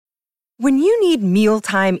When you need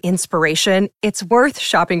mealtime inspiration, it's worth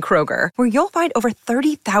shopping Kroger, where you'll find over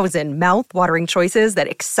 30,000 mouth-watering choices that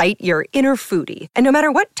excite your inner foodie. And no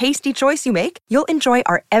matter what tasty choice you make, you'll enjoy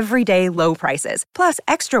our everyday low prices, plus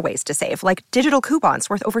extra ways to save, like digital coupons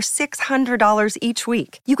worth over $600 each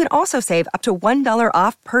week. You can also save up to $1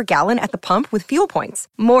 off per gallon at the pump with fuel points.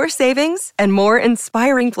 More savings and more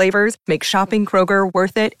inspiring flavors make shopping Kroger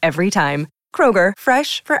worth it every time. Kroger,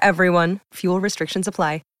 fresh for everyone. Fuel restrictions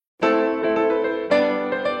apply.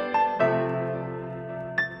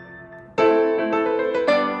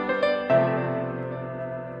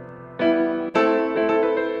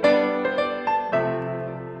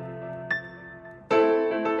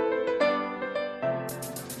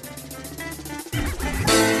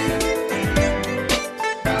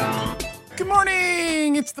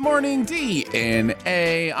 It's the Morning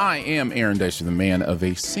DNA. I am Aaron Deisher, the man of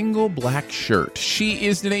a single black shirt. She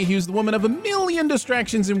is Danae Hughes, the woman of a million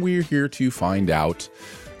distractions, and we're here to find out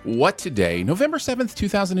what today, November 7th,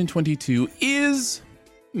 2022, is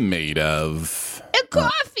made of. A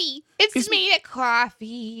coffee. It's made of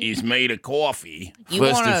coffee. It's made of coffee.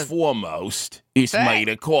 First and foremost, it's made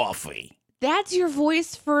of coffee. That's your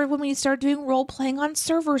voice for when we start doing role-playing on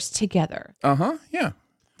servers together. Uh-huh, yeah.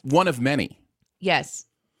 One of many. Yes.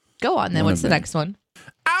 Go on then. What's the next one?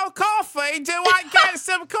 Oh, coffee. Do I get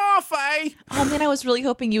some coffee? Oh, man, I was really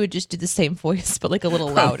hoping you would just do the same voice, but like a little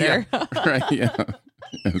louder. Oh, yeah. Right, yeah.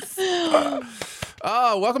 Yes.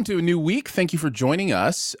 Welcome to a new week. Thank you for joining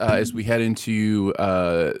us as we head into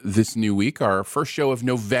this new week, our first show of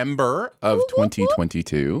November of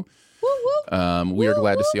 2022. We are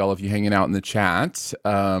glad to see all of you hanging out in the chat.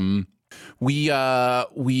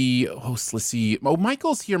 Let's see. Oh,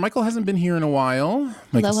 Michael's here. Michael hasn't been here in a while.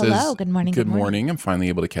 Michael hello. Good morning. Good morning. I'm finally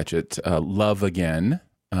able to catch it. Love again.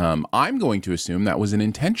 I'm going to assume that was an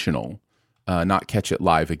intentional, not catch it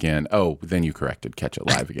live again. Oh, then you corrected catch it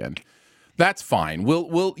live again. That's fine.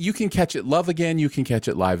 You can catch it love again. You can catch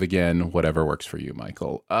it live again. Whatever works for you,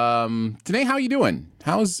 Michael. Danae, how you doing?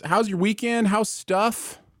 How's your weekend? How's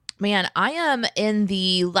stuff? Man, I am in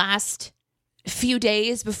the last few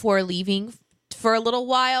days before leaving for a little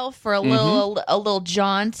while, for a little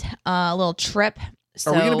jaunt, a little trip.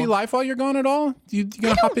 So, are we going to be live while you're gone at all? You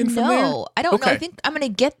going to hop in from there? I don't know. I think I'm going to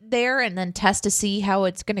get there and then test to see how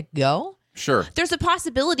it's going to go. Sure. There's a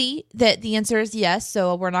possibility that the answer is yes,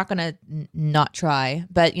 so we're not going to not try.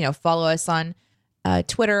 But, follow us on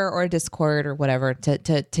Twitter or Discord or whatever to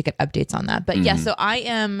get updates on that. But yeah, so I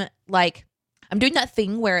am I'm doing that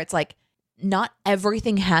thing where it's like, not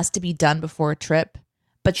everything has to be done before a trip,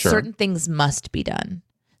 but certain things must be done.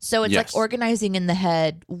 So it's like organizing in the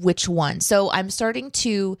head which one. So I'm starting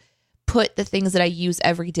to put the things that I use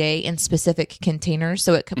every day in specific containers.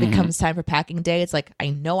 So it becomes time for packing day. It's like, I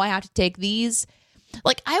know I have to take these.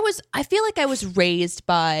 Like I feel like I was raised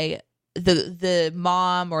by the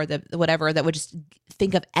mom or the whatever that would just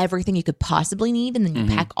think of everything you could possibly need. And then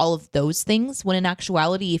you pack all of those things, when in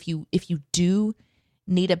actuality, if you do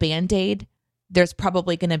need a Band-Aid, there's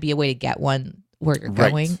probably going to be a way to get one where you're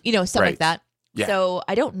going, stuff like that. Yeah. So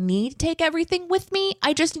I don't need to take everything with me.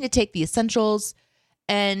 I just need to take the essentials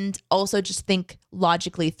and also just think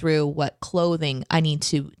logically through what clothing I need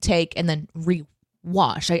to take and then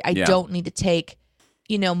rewash. I don't need to take,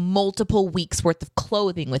 multiple weeks worth of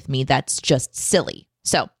clothing with me. That's just silly.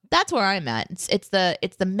 So that's where I'm at. It's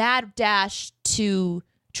the mad dash to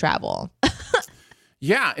travel.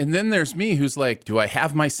 Yeah, and then there's me who's like, do I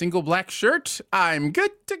have my single black shirt? I'm good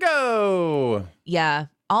to go. Yeah.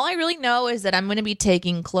 All I really know is that I'm going to be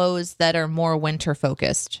taking clothes that are more winter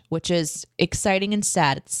focused, which is exciting and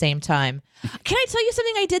sad at the same time. Can I tell you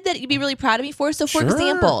something I did that you'd be really proud of me for? So for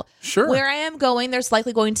example, where I am going, there's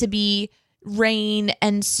likely going to be rain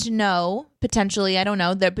and snow, potentially. I don't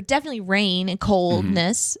know, but definitely rain and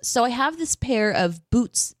coldness. So I have this pair of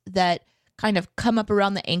boots that kind of come up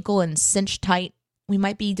around the ankle and cinch tight. We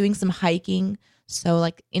might be doing some hiking. So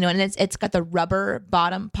and it's got the rubber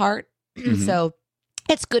bottom part. So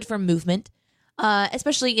it's good for movement,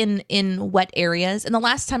 especially in wet areas. And the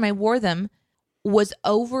last time I wore them was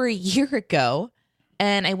over a year ago.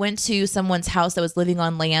 And I went to someone's house that was living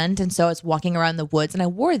on land. And so I was walking around the woods and I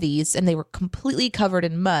wore these and they were completely covered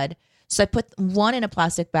in mud. So I put one in a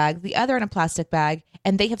plastic bag, the other in a plastic bag,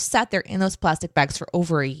 and they have sat there in those plastic bags for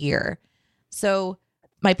over a year. So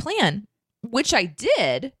my plan, which I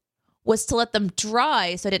did, was to let them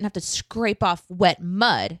dry so I didn't have to scrape off wet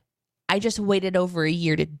mud. I just waited over a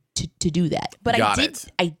year to do that. But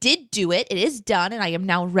I did do it. It is done, and I am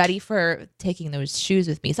now ready for taking those shoes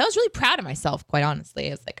with me. So I was really proud of myself, quite honestly. I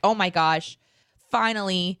was like, oh my gosh,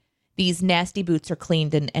 finally these nasty boots are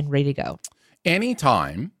cleaned and ready to go.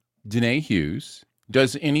 Anytime Danae Hughes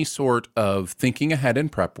does any sort of thinking ahead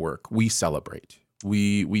and prep work, we celebrate.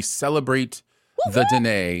 We celebrate the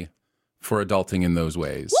Danae for adulting in those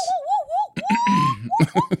ways.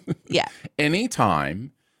 Yeah.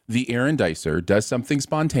 Anytime the Aaron Dicer does something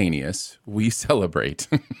spontaneous, we celebrate.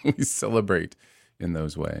 We celebrate in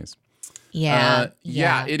those ways. Yeah.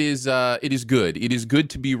 It is good. It is good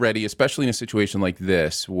to be ready, especially in a situation like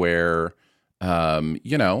this where,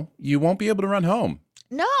 you won't be able to run home.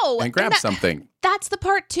 No. And grab something. That's the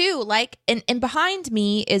part too. Like, and behind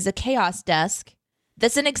me is a chaos desk.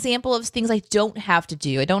 That's an example of things I don't have to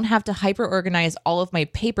do. I don't have to hyper organize all of my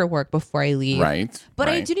paperwork before I leave. Right. But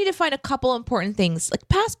I do need to find a couple important things, like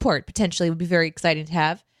passport potentially would be very exciting to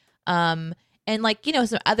have. And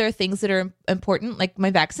some other things that are important, like my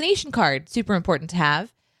vaccination card, super important to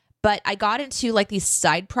have. But I got into like these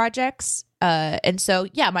side projects. And so,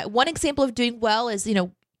 my one example of doing well is,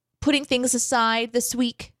 putting things aside this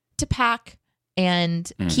week to pack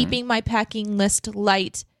and keeping my packing list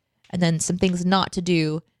light. And then some things not to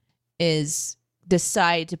do is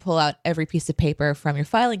decide to pull out every piece of paper from your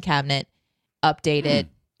filing cabinet, update it,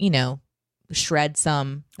 shred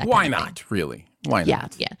some. Why not, really? Why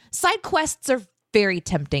not? Yeah. Side quests are very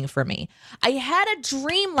tempting for me. I had a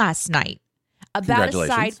dream last night about a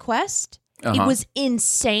side quest. It was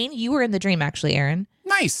insane. You were in the dream, actually, Aaron.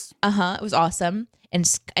 Nice. It was awesome and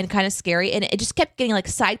kind of scary. And it just kept getting like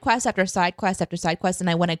side quest after side quest after side quest.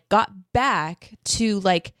 And when I got back to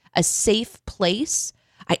like a safe place,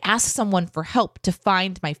 I asked someone for help to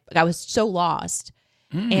find I was so lost.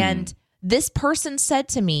 And this person said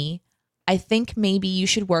to me, I think maybe you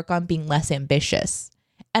should work on being less ambitious.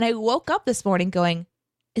 And I woke up this morning going,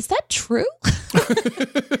 is that true?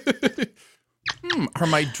 Are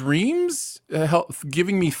my dreams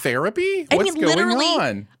giving me therapy? What's going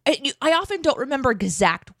on? I often don't remember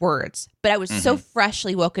exact words, but I was so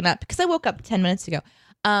freshly woken up because I woke up 10 minutes ago.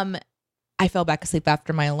 I fell back asleep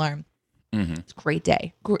after my alarm. It's a great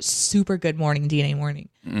day. Super good morning, DNA morning.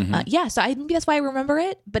 So maybe that's why I remember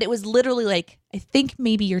it. But it was literally like, I think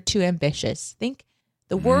maybe you're too ambitious.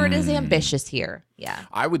 The word is ambitious here. Yeah.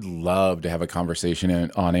 I would love to have a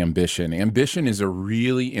conversation on ambition. Ambition is a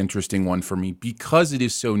really interesting one for me because it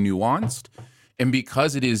is so nuanced and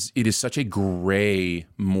because it is such a gray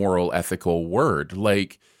moral ethical word.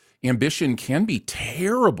 Like ambition can be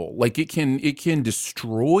terrible. Like it can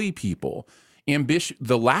destroy people.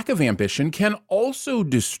 The lack of ambition can also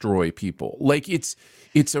destroy people. Like it's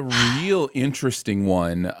a real interesting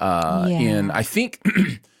one. And I think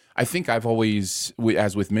I've always,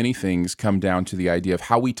 as with many things, come down to the idea of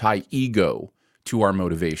how we tie ego to our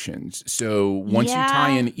motivations. So once you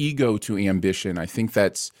tie an ego to ambition, I think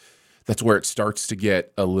that's where it starts to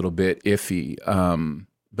get a little bit iffy.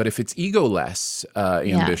 But if it's egoless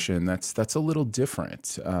ambition, that's a little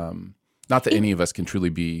different. Not that any of us can truly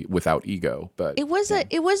be without ego, but it was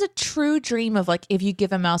a true dream of like if you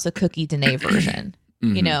give a mouse a cookie, Danae version,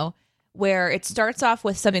 where it starts off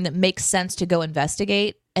with something that makes sense to go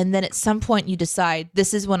investigate, and then at some point you decide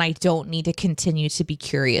this is when I don't need to continue to be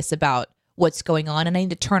curious about what's going on, and I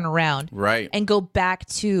need to turn around and go back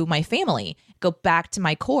to my family, go back to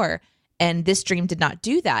my core. And this dream did not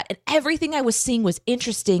do that, and everything I was seeing was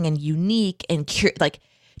interesting and unique and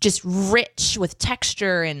just rich with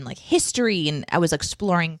texture and like history. And I was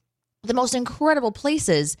exploring the most incredible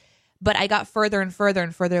places, but I got further and further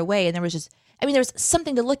and further away. And there was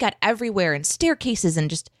something to look at everywhere and staircases. And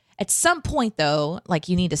just at some point though, like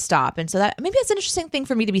you need to stop. And so maybe that's an interesting thing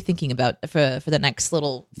for me to be thinking about for the next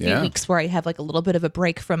little few weeks where I have like a little bit of a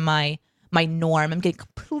break from my norm. I'm getting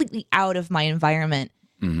completely out of my environment.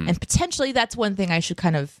 And potentially that's one thing I should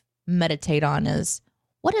kind of meditate on is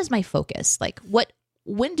what is my focus? Like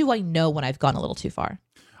when do I know when I've gone a little too far?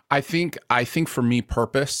 I think for me,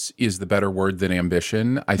 purpose is the better word than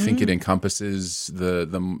ambition. I think it encompasses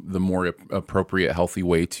the more appropriate, healthy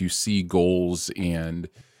way to see goals and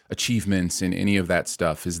achievements and any of that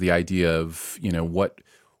stuff is the idea of,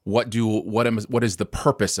 what is the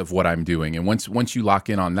purpose of what I'm doing? And once you lock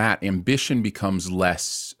in on that, ambition becomes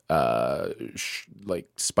less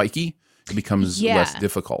spiky. It becomes less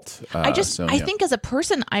difficult. I think as a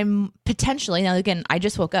person, I'm potentially, now again, I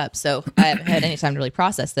just woke up, so I haven't had any time to really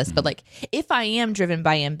process this, but like if I am driven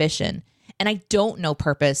by ambition and I don't know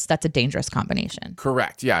purpose, that's a dangerous combination.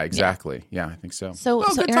 Correct. Yeah, exactly. Yeah, I think so. So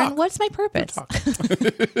Aaron, what's my purpose?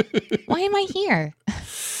 Why am I here?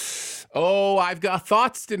 Oh, I've got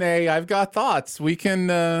thoughts, Danae. I've got thoughts. We can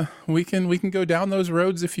go down those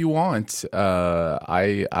roads if you want.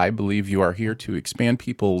 I believe you are here to expand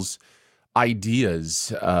people's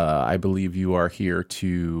ideas. I believe you are here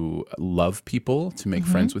to love people, to make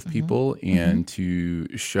friends with people, and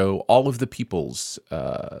to show all of the peoples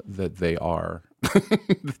that they are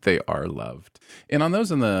that they are loved. And on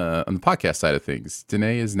those on the podcast side of things,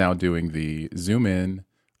 Danae is now doing the zoom in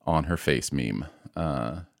on her face meme.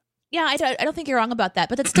 Yeah, I don't think you're wrong about that,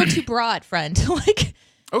 but that's still too broad, friend. Like,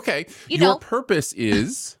 okay, your your purpose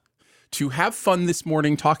is to have fun this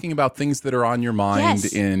morning talking about things that are on your mind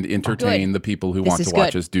and entertain the people who want to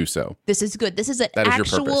watch us do so. This is good. This is an That is your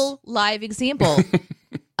actual live example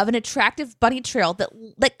of an attractive bunny trail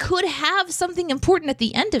that could have something important at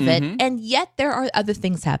the end of it, and yet there are other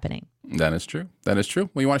things happening. That is true. That is true.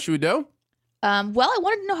 Well, you want to shoot a doe? Well, I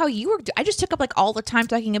wanted to know how you were. I just took up like all the time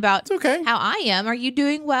talking about how I am. Are you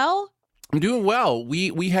doing well? I'm doing well.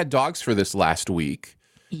 We had dogs for this last week.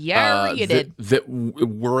 Yeah, you did. That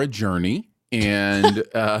were a journey and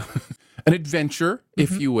an adventure,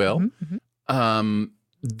 if you will.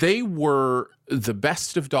 They were the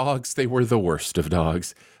best of dogs. They were the worst of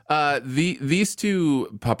dogs. These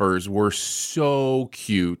two puppers were so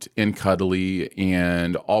cute and cuddly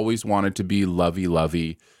and always wanted to be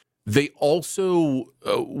lovey-lovey. They also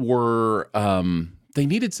were, they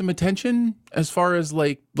needed some attention as far as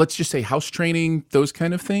like, let's just say house training, those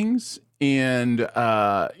kind of things. And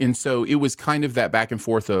so it was kind of that back and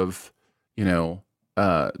forth of,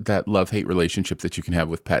 that love-hate relationship that you can have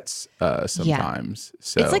with pets sometimes.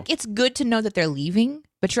 So it's like, it's good to know that they're leaving,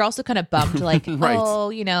 but you're also kind of bummed, like, is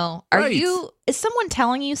someone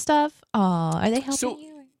telling you stuff? Oh, are they helping you?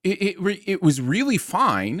 It was really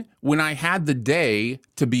fine when I had the day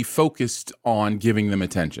to be focused on giving them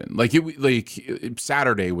attention.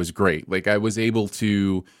 Saturday was great. Like I was able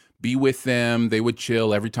to be with them. They would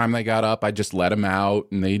chill every time they got up. I just let them out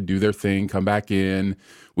and they'd do their thing, come back in.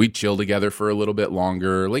 We'd chill together for a little bit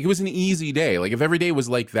longer. Like it was an easy day. Like if every day was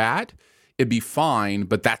like that, it'd be fine,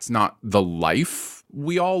 but that's not the life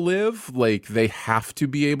we all live. Like they have to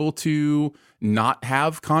be able to not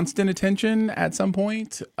have constant attention at some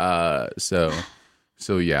point. So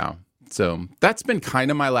yeah. So that's been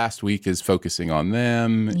kind of my last week, is focusing on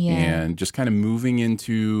them and just kind of moving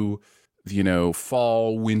into,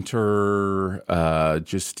 fall, winter, I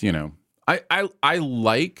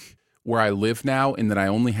like where I live now in that I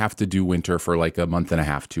only have to do winter for like a month and a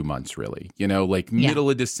half, 2 months, really. Middle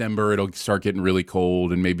of December, it'll start getting really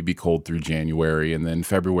cold and maybe be cold through January. And then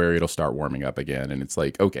February, it'll start warming up again. And it's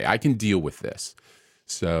like, okay, I can deal with this.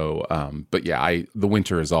 So, but yeah, the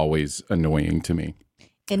winter is always annoying to me.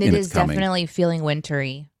 And it is definitely feeling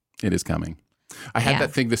wintry. It is coming. I had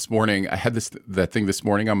that thing this morning. I had that thing this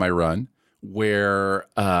morning on my run where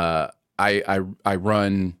I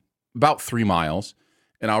run about 3 miles.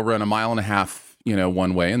 And I'll run 1.5 miles,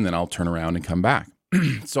 one way, and then I'll turn around and come back.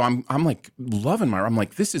 So I'm like loving I'm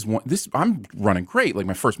like, I'm running great. Like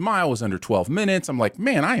my first mile was under 12 minutes. I'm like,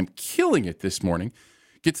 man, I am killing it this morning.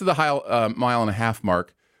 Get to the 1.5 mile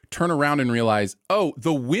mark, turn around and realize, oh,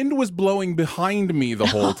 the wind was blowing behind me the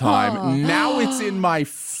whole time. Now it's in my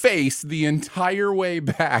face the entire way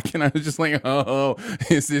back. And I was just like, oh,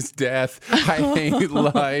 is this death? I hate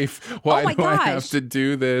life. Why do I have to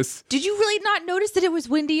do this? Did you really not notice that it was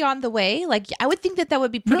windy on the way? Like, I would think that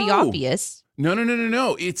would be pretty obvious.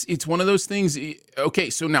 No. It's one of those things. Okay,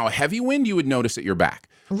 so now a heavy wind, you would notice at your back.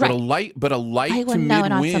 Right. But a light to mid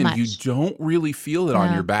wind, you don't really feel it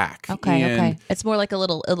on your back. Okay. It's more like a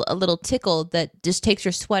little tickle that just takes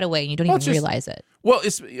your sweat away, and you don't even realize it. Well,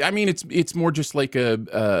 it's more just like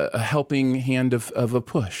a helping hand of a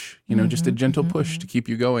push, just a gentle push to keep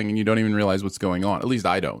you going, and you don't even realize what's going on. At least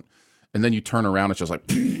I don't. And then you turn around, it's just like.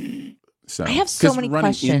 So I have so many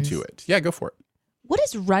questions. Into it. Yeah, go for it. What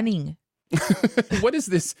is running? What is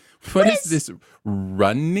this? What is this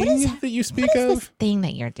running that you speak of? What is this thing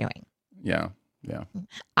that you're doing? Yeah.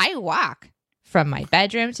 I walk from my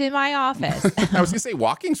bedroom to my office. I was gonna say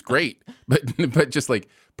walking's great, but just like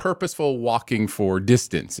purposeful walking for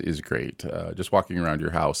distance is great. Just walking around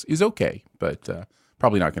your house is okay, but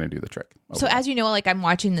probably not going to do the trick. So as you know, like I'm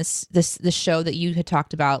watching this show that you had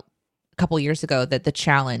talked about a couple years ago, that the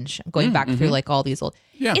challenge, going back through like all these old.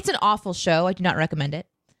 Yeah. It's an awful show. I do not recommend it.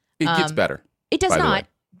 It gets better. It does not.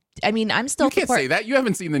 I mean, I'm still. You can't say that. You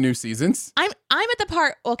haven't seen the new seasons. I'm at the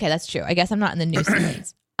part. Okay, that's true. I guess I'm not in the new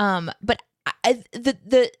seasons. But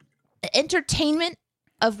the entertainment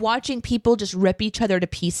of watching people just rip each other to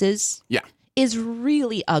pieces. Yeah. Is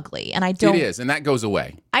really ugly, and I don't. It is, and that goes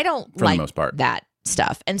away. I don't for like the most part. That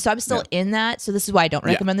stuff, and so I'm still in that. So this is why I don't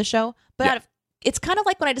recommend the show. But it's kind of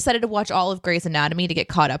like when I decided to watch all of Grey's Anatomy to get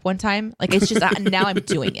caught up one time. Like it's just now I'm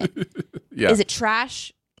doing it. Yeah. Is it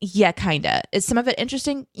trash? Yeah, kinda. Is some of it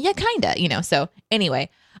interesting? Yeah, kinda. So anyway,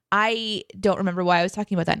 I don't remember why I was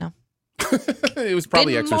talking about that now. It was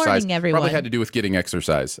probably Good exercise. morning, everyone. Probably had to do with getting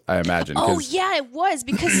exercise, I imagine. Oh, 'cause- yeah, it was.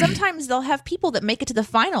 Because sometimes they'll have people that make it to the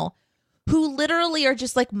final who literally are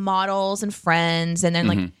just like models and friends. And then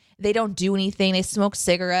like they don't do anything. They smoke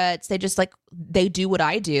cigarettes. They just like, they do what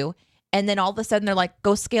I do. And then all of a sudden they're like,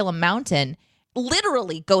 go scale a mountain.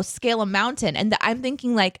 Literally go scale a mountain. And I'm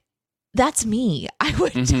thinking like, that's me. I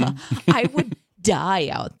would die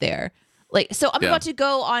out there. Like, so I'm about to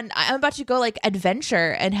go like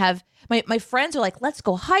adventure and have my friends are like, let's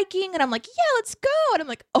go hiking. And I'm like, yeah, let's go. And I'm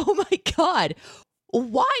like, oh my God,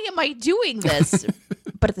 why am I doing this?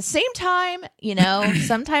 But at the same time, you know,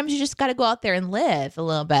 sometimes you just got to go out there and live a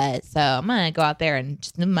little bit. So I'm going to go out there and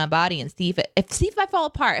just move my body and see if I fall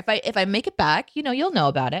apart. If I make it back, you know, you'll know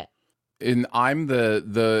about it. And I'm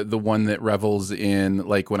the one that revels in,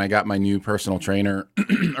 like, when I got my new personal trainer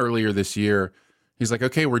earlier this year, he's like,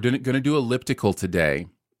 okay, we're going to do elliptical today.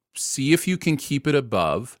 See if you can keep it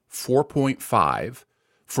above 4.5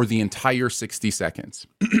 for the entire 60 seconds.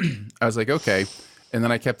 I was like, okay. And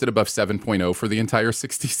then I kept it above 7.0 for the entire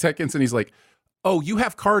 60 seconds. And he's like, oh, you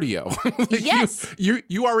have cardio. Like, yes.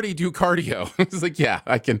 You already do cardio. It's like, yeah,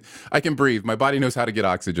 I can breathe. My body knows how to get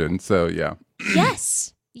oxygen. So yeah.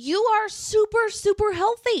 Yes. You are super, super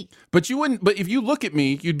healthy. But you wouldn't. But if you look at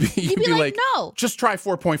me, you'd be like, no. Just try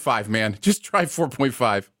 4.5, man. Just try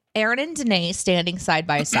 4.5. Aaron and Danae standing side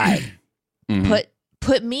by side.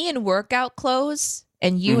 Put me in workout clothes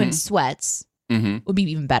and you in sweats would be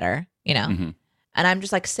even better, you know. And I'm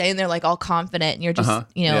just like sitting there like all confident, and you're just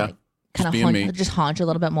like, kind of just haunch a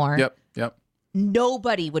little bit more. Yep.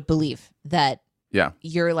 Nobody would believe that. Yeah.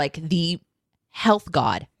 You're like the health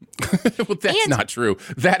god. Well, that's not true.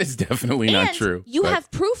 That is definitely not true. You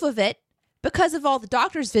have proof of it because of all the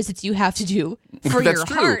doctor's visits you have to do for your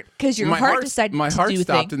heart, because your heart decided my to heart do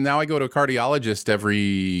stopped, thing. and now I go to a cardiologist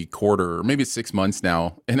every quarter, or maybe it's 6 months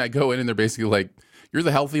now, and I go in and they're basically like, "You're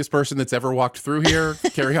the healthiest person that's ever walked through here.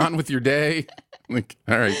 Carry on with your day." Like,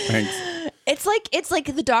 all right, thanks. It's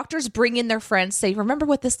like the doctors bring in their friends, say, "Remember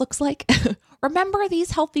what this looks like? Remember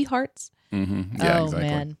these healthy hearts?" Yeah, exactly.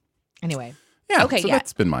 Man. Anyway. Yeah. Okay. So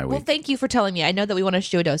that's been my week. Well, thank you for telling me. I know that we want to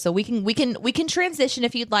Shudo, so we can transition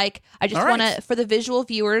if you'd like. I just want to, for the visual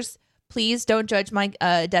viewers, please don't judge my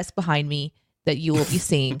desk behind me that you will be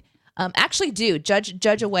seeing. Actually, do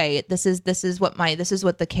judge away. This is what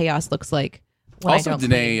the chaos looks like. Also,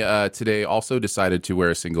 Danae today also decided to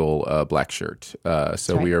wear a single black shirt.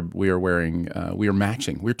 So we are wearing we are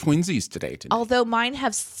matching. We're twinsies today. Although mine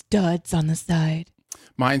have studs on the side.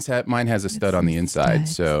 Mine has a stud on the inside,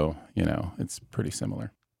 so you know it's pretty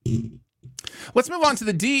similar. Let's move on to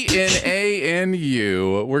the D, N, A, and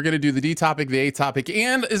U. We're going to do the D topic, the A topic,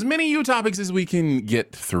 and as many U topics as we can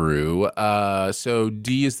get through. So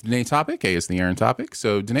D is the Danae topic, A is the Aaron topic.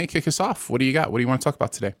 So Danae, kick us off. What do you got? What do you want to talk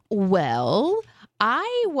about today? Well,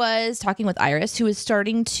 I was talking with Iris, who is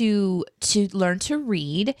starting to learn to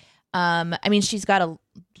read. I mean, she's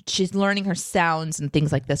learning her sounds and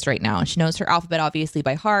things like this right now. And she knows her alphabet, obviously,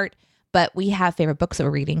 by heart, but we have favorite books that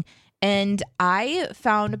we're reading. And I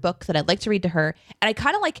found a book that I'd like to read to her. And I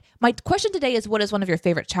kind of like, my question today is, what is one of your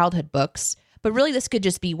favorite childhood books? But really, this could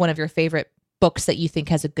just be one of your favorite books that you think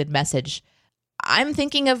has a good message. I'm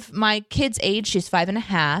thinking of my kid's age. She's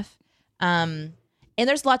 5.5. And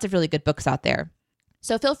there's lots of really good books out there.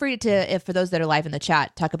 So feel free to, if for those that are live in the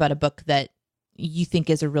chat, talk about a book that you think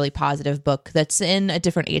is a really positive book that's in a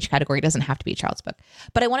different age category. It doesn't have to be a child's book.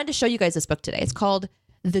 But I wanted to show you guys this book today. It's called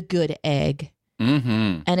The Good Egg.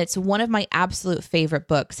 And it's one of my absolute favorite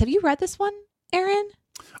books. Have you read this one, Aaron?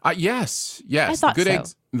 Yes. I thought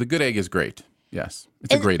The Good Egg is great. Yes.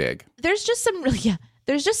 It's a great egg. There's just some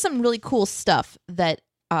really cool stuff that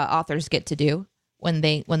authors get to do when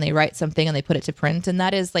they write something and they put it to print. And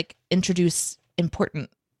that is like introduce important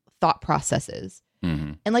thought processes.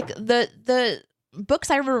 And like the books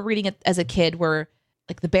I remember reading as a kid were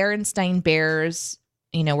like the Berenstain Bears,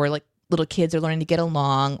 you know, where like little kids are learning to get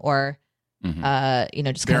along, or you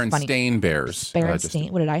know, just kind of funny. Berenstain Bears. Berenstain.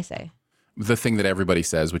 What did I say? The thing that everybody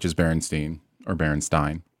says, which is Berenstein or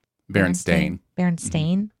Berenstein. Berenstain.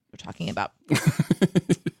 We're talking about.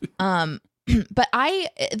 But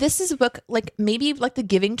this is a book like maybe like The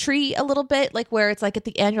Giving Tree a little bit, like where it's like at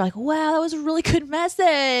the end you're like, wow, that was a really good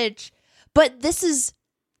message. But this is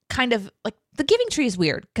kind of like The Giving Tree is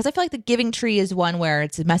weird because I feel like The Giving Tree is one where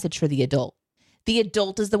it's a message for the adult. The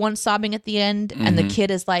adult is the one sobbing at the end, and the kid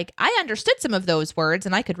is like, I understood some of those words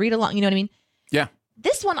and I could read along. You know what I mean? Yeah.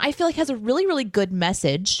 This one I feel like has a really, really good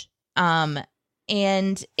message.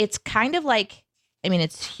 And it's kind of like, I mean,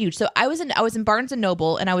 it's huge. So I was in Barnes and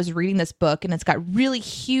Noble and I was reading this book, and it's got really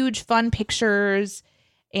huge, fun pictures.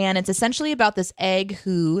 And it's essentially about this egg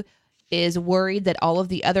who is worried that all of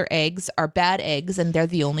the other eggs are bad eggs and they're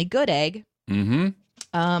the only good egg. Mm-hmm.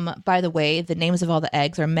 By the way, the names of all the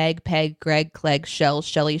eggs are Meg, Peg, Greg, Clegg, Shell,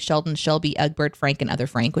 Shelly, Sheldon, Shelby, Egbert, Frank, and other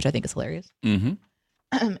Frank, which I think is hilarious. Mm-hmm.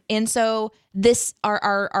 And so this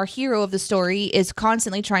our hero of the story is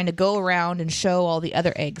constantly trying to go around and show all the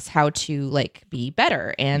other eggs how to like be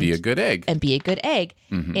better and Be a good egg. and be a good egg.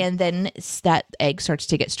 Mhm. And then that egg starts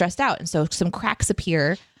to get stressed out. And so some cracks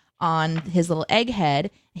appear on his little egg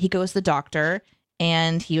head. He goes to the doctor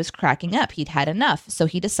and he was cracking up. He'd had enough. So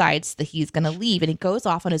he decides that he's going to leave and he goes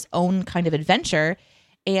off on his own kind of adventure.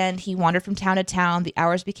 And he wandered from town to town. The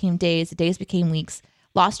hours became days, the days became weeks,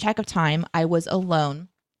 lost track of time. I was alone.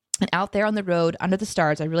 And out there on the road under the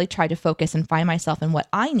stars, I really tried to focus and find myself in what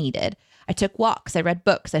I needed. I took walks, I read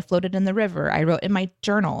books, I floated in the river, I wrote in my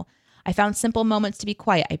journal. I found simple moments to be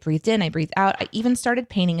quiet. I breathed in, I breathed out. I even started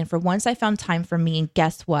painting. And for once, I found time for me. And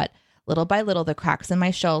guess what? Little by little, the cracks in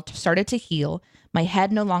my shell started to heal. My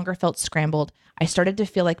head no longer felt scrambled. I started to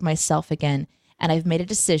feel like myself again. And I've made a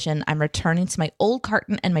decision. I'm returning to my old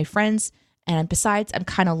carton and my friends. And besides, I'm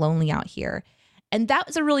kind of lonely out here. And that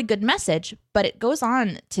was a really good message, but it goes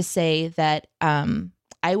on to say that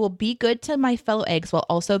I will be good to my fellow eggs while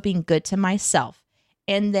also being good to myself.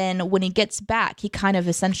 And then when he gets back, he kind of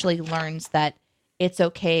essentially learns that it's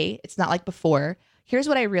okay. It's not like before. Here's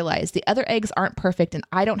what I realized. The other eggs aren't perfect and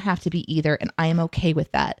I don't have to be either. And I am okay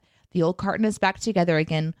with that. The old carton is back together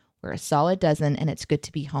again. We're a solid dozen and it's good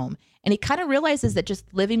to be home. And he kind of realizes that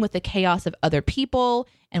just living with the chaos of other people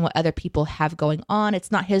and what other people have going on,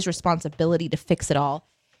 it's not his responsibility to fix it all.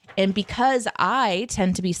 And because I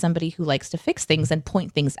tend to be somebody who likes to fix things and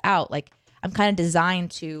point things out, like I'm kind of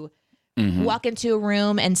designed to walk into a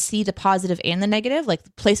room and see the positive and the negative,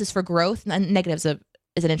 like places for growth. And negatives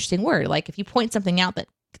is an interesting word. Like if you point something out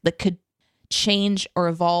that could change or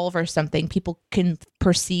evolve or something, people can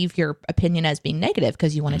perceive your opinion as being negative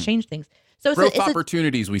because you want to change things. So Growth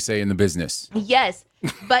opportunities, we say in the business. Yes,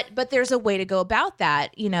 but there's a way to go about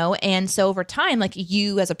that, you know. And so over time, like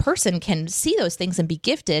you as a person can see those things and be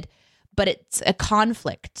gifted, but it's a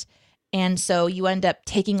conflict. And so you end up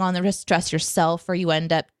taking on the stress yourself, or you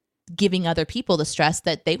end up giving other people the stress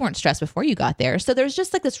that they weren't stressed before you got there. So there's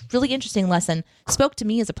just like this really interesting lesson, spoke to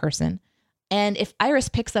me as a person. And if Iris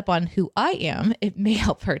picks up on who I am, it may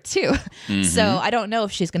help her too. So I don't know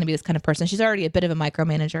if she's going to be this kind of person. She's already a bit of a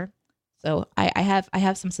micromanager. So I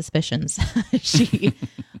have some suspicions. She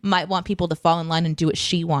might want people to fall in line and do what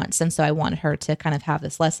she wants. And so I wanted her to kind of have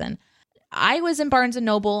this lesson. I was in Barnes &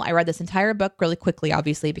 Noble. I read this entire book really quickly,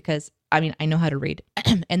 obviously, because, I mean, I know how to read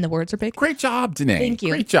and the words are big. Great job, Danae. Thank you.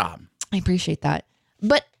 Great job. I appreciate that.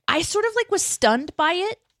 But I sort of like was stunned by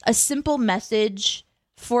it. A simple message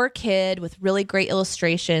for a kid with really great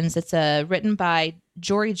illustrations. It's written by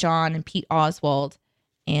Jory John and Pete Oswald.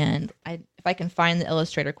 And if I can find the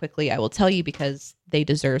illustrator quickly, I will tell you because they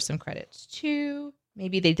deserve some credits too.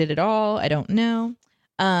 Maybe they did it all. I don't know.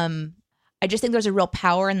 I just think there's a real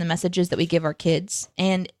power in the messages that we give our kids.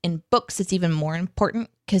 And in books, it's even more important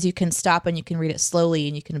because you can stop and you can read it slowly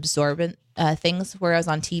and you can absorb it, things. Whereas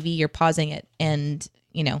on TV, you're pausing it and,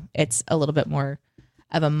 you know, it's a little bit more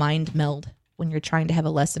of a mind meld when you're trying to have a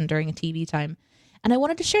lesson during a TV time. And I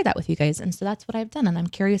wanted to share that with you guys. And so that's what I've done. And I'm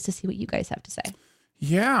curious to see what you guys have to say.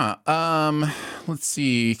 Yeah. Let's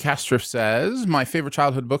see. Castriff says, my favorite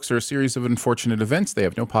childhood books are a series of unfortunate events. They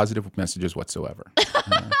have no positive messages whatsoever.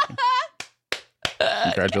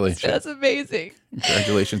 Congratulations. That's amazing.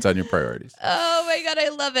 Congratulations on your priorities. Oh my God, I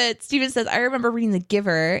love it. Steven says, I remember reading The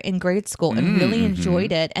Giver in grade school and really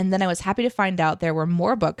enjoyed it. And then I was happy to find out there were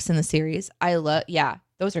more books in the series. Yeah,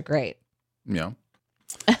 those are great. Yeah.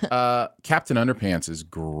 Captain Underpants is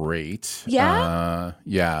great. Yeah?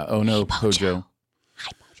 Yeah. Oh no, Pojo.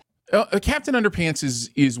 Captain Underpants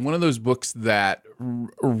is one of those books that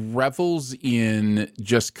revels in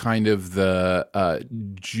just kind of the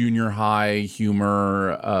junior high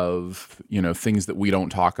humor of, you know, things that we don't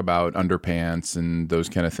talk about, underpants and those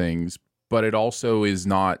kind of things. But it also is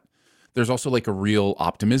not, there's also like a real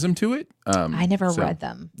optimism to it. I never read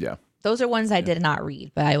them. Yeah. Those are ones I did not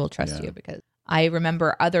read, but I will trust you because I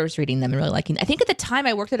remember others reading them and really liking. I think at the time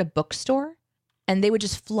I worked at a bookstore and they would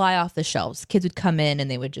just fly off the shelves. Kids would come in and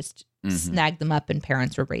they would just snag them up and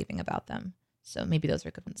parents were raving about them. So maybe those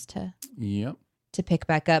are good ones to pick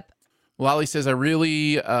back up. Lolly says, I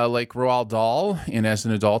really like Roald Dahl. And as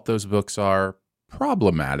an adult, those books are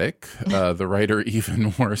problematic. The writer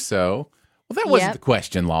even more so. Well, that wasn't the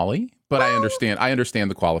question, Lolly. But I understand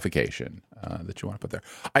the qualification that you want to put there.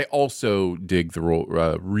 I also dig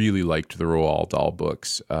really liked the Roald Dahl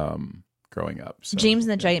books. growing up. So, James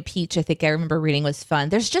and the Giant Peach, I think I remember reading, was fun.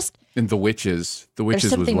 There's just and The Witches. The there's Witches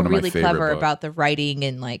was something one of my really favorite clever books. about the writing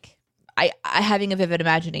and like I having a vivid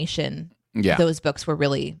imagination. Yeah. Those books were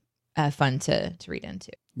really fun to read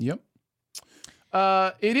into. Yep.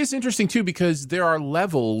 It is interesting too because there are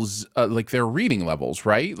levels, like there are reading levels,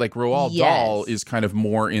 right? Like Roald Dahl is kind of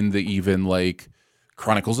more in the even like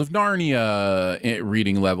Chronicles of Narnia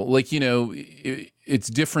reading level. Like, you know, it's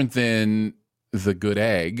different than The Good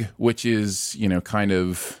Egg, which is, you know, kind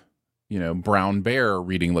of, you know, Brown Bear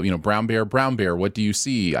reading level. You know, Brown Bear, what do you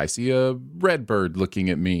see? I see a red bird looking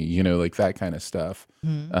at me, you know, like that kind of stuff.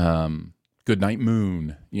 Mm-hmm. Goodnight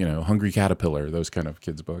Moon, you know, Hungry Caterpillar, those kind of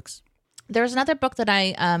kids' books. There's another book that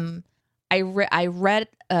I read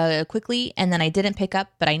quickly and then I didn't pick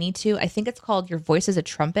up, but I need to. I think it's called Your Voice is a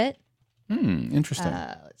Trumpet. Interesting.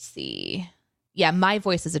 Let's see. Yeah, My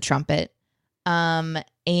Voice is a Trumpet. And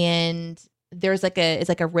there's it's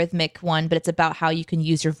like a rhythmic one, but it's about how you can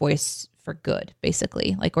use your voice for good,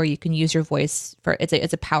 basically. Like, or you can use your voice for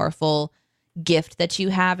it's a powerful gift that you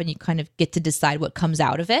have, and you kind of get to decide what comes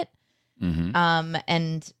out of it. Mm-hmm.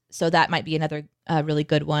 And so that might be another really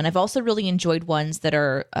good one. I've also really enjoyed ones that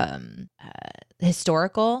are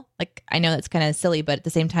historical. Like, I know that's kind of silly, but at the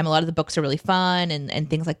same time, a lot of the books are really fun and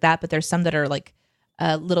things like that. But there's some that are like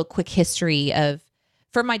a little quick history of,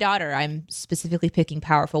 for my daughter, I'm specifically picking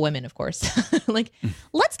powerful women, of course. Like,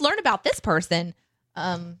 let's learn about this person.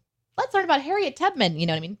 Let's learn about Harriet Tubman. You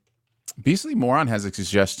know what I mean? Beastly Moron has a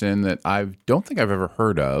suggestion that I don't think I've ever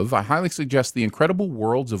heard of. I highly suggest The Incredible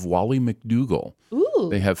Worlds of Wally McDougall. Ooh.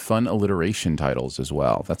 They have fun alliteration titles as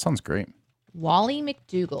well. That sounds great. Wally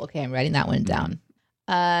McDougall. Okay, I'm writing that one down.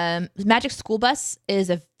 Magic School Bus is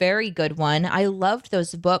a very good one. I loved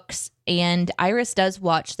those books, and Iris does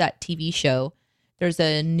watch that TV show. There's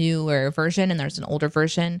a newer version and there's an older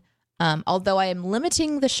version. Although I am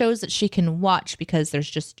limiting the shows that she can watch because there's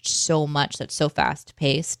just so much that's so fast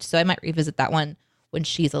paced. So I might revisit that one when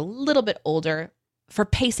she's a little bit older for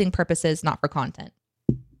pacing purposes, not for content.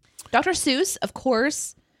 Dr. Seuss, of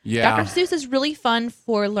course. Yeah. Dr. Seuss is really fun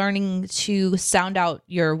for learning to sound out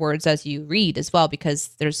your words as you read as well, because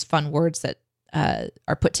there's fun words that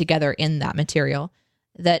are put together in that material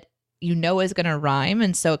that you know is going to rhyme,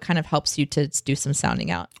 and so it kind of helps you to do some sounding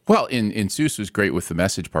out. Well, in Seuss was great with the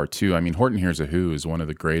message part too. I mean, Horton Hears a Who is one of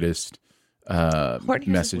the greatest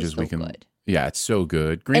messages we can. Good. Yeah, it's so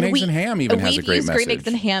good. Green Eggs and Ham even has a great message. Green Eggs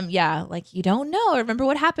and Ham, yeah, like you don't know. Remember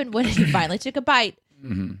what happened when he finally took a bite,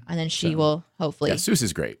 and then she will hopefully. Yeah, Seuss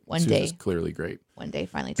is great. One Seuss day is clearly great. One day,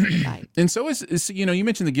 finally take a bite. And so is you know, you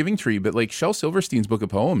mentioned The Giving Tree, but like Shel Silverstein's Book of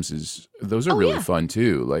Poems those are really fun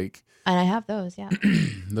too. Like. And I have those, yeah.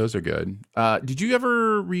 Those are good. Did you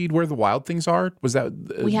ever read Where the Wild Things Are? Was that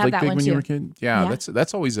we have like that big one when too. you were a kid? Yeah,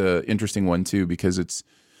 that's always a interesting one too, because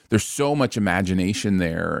there's so much imagination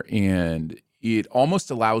there, and it almost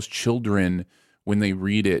allows children when they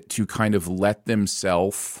read it to kind of let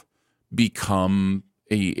themselves become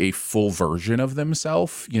a full version of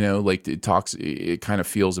themselves. You know, like it kind of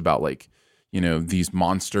feels about like, you know, these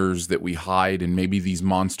monsters that we hide, and maybe these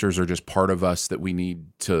monsters are just part of us that we need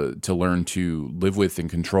to learn to live with and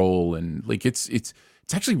control. And like it's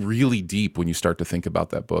actually really deep when you start to think about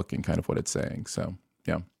that book and kind of what it's saying. So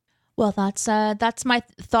yeah. Well, that's my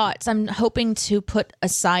thoughts. I'm hoping to put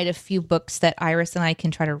aside a few books that Iris and I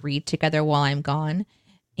can try to read together while I'm gone,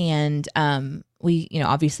 and we, you know,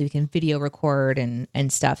 obviously we can video record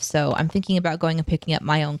and stuff. So I'm thinking about going and picking up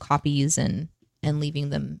my own copies and leaving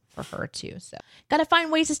them for her too. So got to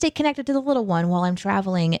find ways to stay connected to the little one while I'm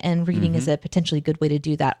traveling, and reading is a potentially good way to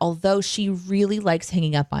do that. Although she really likes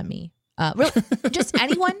hanging up on me. Just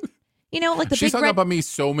anyone, you know, like she's hung up on me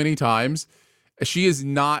so many times. She is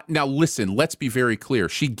not. Now listen, let's be very clear.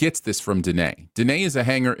 She gets this from Danae. Danae is a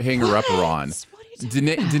hanger-upper on.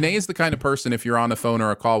 Danae is the kind of person, if you're on a phone or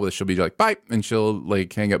a call with, she'll be like, bye, and she'll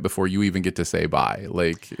like hang up before you even get to say bye.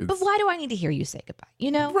 Like, but why do I need to hear you say goodbye?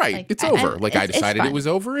 You know, right? Like, it's over. Like I decided it was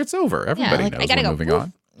over. It's over. Everybody knows we're moving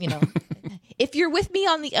on. You know, if you're with me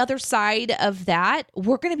on the other side of that,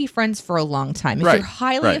 we're going to be friends for a long time. If you're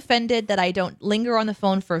highly offended that I don't linger on the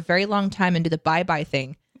phone for a very long time and do the bye-bye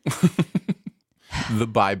thing. The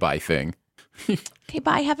bye-bye thing. Okay,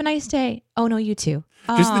 bye. Have a nice day. Oh, no, you too.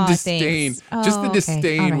 Just the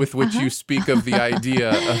disdain, with which you speak of the idea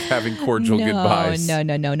of having cordial goodbyes.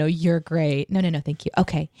 No, you're great. No, thank you.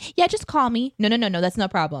 Okay. Yeah, just call me. No, that's no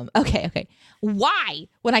problem. Okay. Why?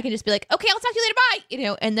 When I can just be like, okay, I'll talk to you later, bye. You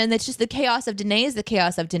know, and then it's just the chaos of Danae is the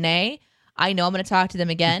chaos of Danae. I know I'm going to talk to them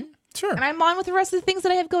again. Sure. And I'm on with the rest of the things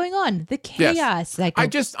that I have going on. The chaos. Yes.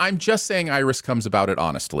 I'm just saying Iris comes about it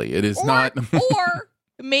honestly. It is or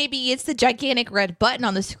maybe it's the gigantic red button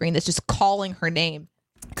on the screen that's just calling her name.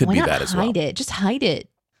 Could Why be not that as well. hide it? Just hide it.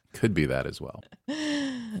 Could be that as well.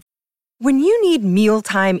 When you need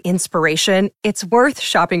mealtime inspiration, it's worth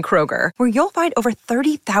shopping Kroger, where you'll find over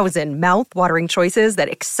 30,000 mouth-watering choices that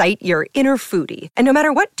excite your inner foodie. And no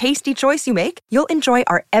matter what tasty choice you make, you'll enjoy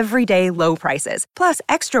our everyday low prices, plus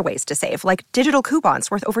extra ways to save, like digital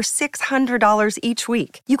coupons worth over $600 each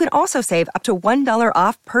week. You can also save up to $1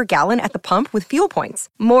 off per gallon at the pump with fuel points.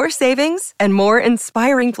 More savings and more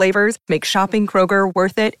inspiring flavors make shopping Kroger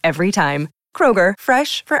worth it every time. Kroger,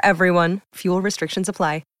 fresh for everyone. Fuel restrictions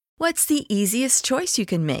apply. What's the easiest choice you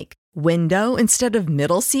can make? Window instead of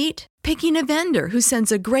middle seat? Picking a vendor who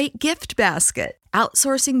sends a great gift basket?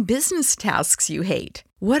 Outsourcing business tasks you hate?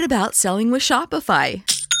 What about selling with Shopify?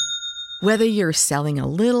 Whether you're selling a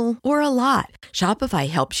little or a lot, Shopify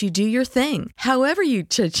helps you do your thing, however you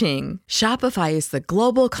cha-ching. Shopify is the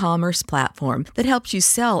global commerce platform that helps you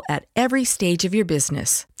sell at every stage of your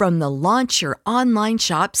business. From the launch your online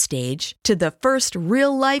shop stage to the first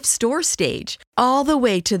real-life store stage, all the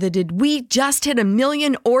way to the did we just hit 1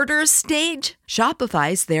 million orders stage.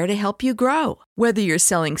 Shopify's there to help you grow. Whether you're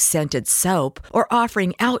selling scented soap or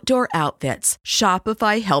offering outdoor outfits,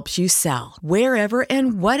 Shopify helps you sell. Wherever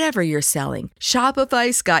and whatever you're selling,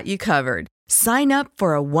 Shopify's got you covered. Sign up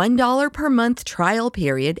for a $1 per month trial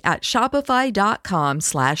period at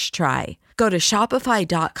shopify.com/try. Go to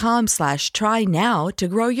shopify.com/try now to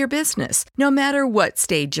grow your business, no matter what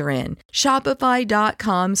stage you're in.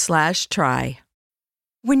 Shopify.com/try.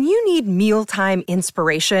 When you need mealtime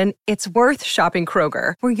inspiration, it's worth shopping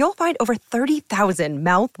Kroger, where you'll find over 30,000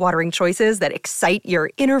 mouth-watering choices that excite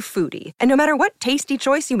your inner foodie. And no matter what tasty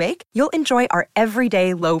choice you make, you'll enjoy our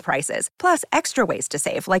everyday low prices, plus extra ways to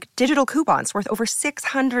save, like digital coupons worth over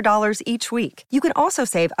 $600 each week. You can also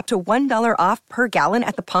save up to $1 off per gallon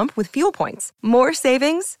at the pump with fuel points. More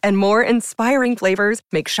savings and more inspiring flavors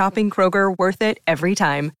make shopping Kroger worth it every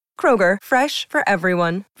time. Kroger, fresh for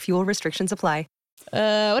everyone. Fuel restrictions apply.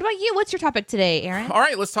 What about you? What's your topic today, Aaron? All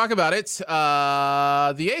right, let's talk about it.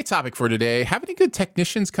 The A topic for today, have any good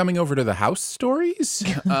technicians coming over to the house stories?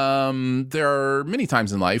 There are many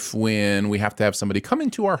times in life when we have to have somebody come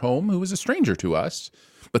into our home who is a stranger to us,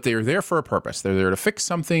 but they are there for a purpose. They're there to fix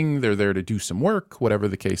something. They're there to do some work, whatever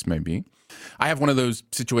the case may be. I have one of those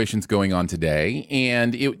situations going on today,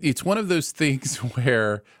 and it's one of those things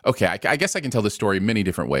where, okay, I guess I can tell this story many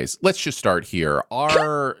different ways. Let's just start here.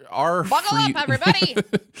 Our Buckle up, everybody.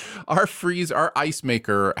 our ice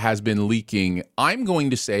maker has been leaking, I'm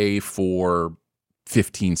going to say, for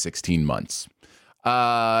 15, 16 months.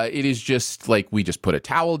 It is just like we just put a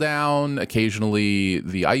towel down. Occasionally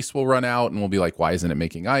the ice will run out and we'll be like, why isn't it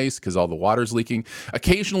making ice? Because all the water's leaking.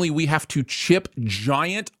 Occasionally we have to chip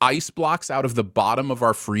giant ice blocks out of the bottom of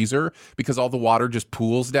our freezer because all the water just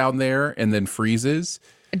pools down there and then freezes.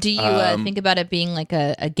 Do you think about it being like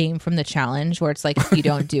a game from the challenge where it's like, if you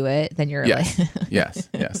don't do it, then you're yes. like... yes.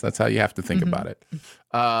 That's how you have to think about it.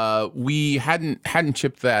 We hadn't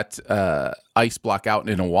chipped that ice block out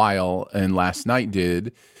in a while, and last night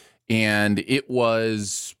did. And it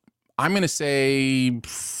was, I'm going to say,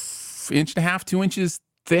 1.5 to 2 inches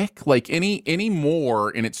thick. Like any more,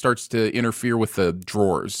 and it starts to interfere with the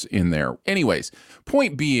drawers in there. Anyways,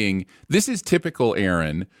 point being, this is typical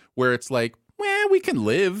Aaron, where it's like, we can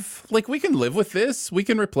live. Like, we can live with this. We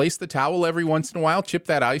can replace the towel every once in a while, chip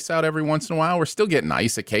that ice out every once in a while. We're still getting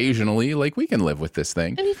ice occasionally. Like, we can live with this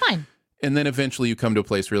thing. It'll be fine. And then eventually you come to a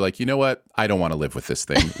place where you're like, you know what? I don't want to live with this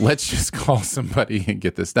thing. Let's just call somebody and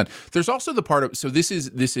get this done. There's also the part of, so this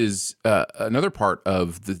is another part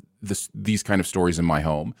of these kind of stories in my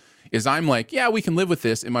home, is I'm like, yeah, we can live with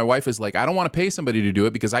this. And my wife is like, I don't want to pay somebody to do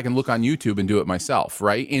it because I can look on YouTube and do it myself,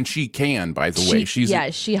 right? And she can, by the way. She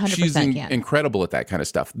 100% can. Incredible at that kind of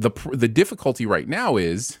stuff. The difficulty right now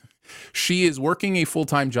is she is working a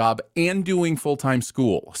full-time job and doing full-time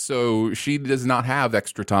school. So she does not have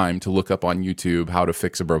extra time to look up on YouTube how to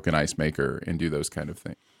fix a broken ice maker and do those kind of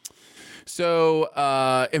things. So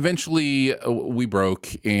eventually we broke,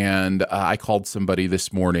 and I called somebody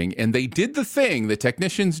this morning, and they did the thing that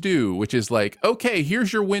technicians do, which is like, okay,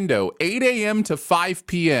 here's your window, 8 a.m. to 5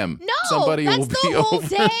 p.m. No, somebody that's will the be whole over.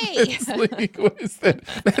 day. It's like, what is that?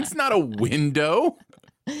 That's not a window.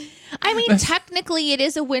 I mean, technically, it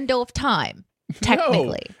is a window of time.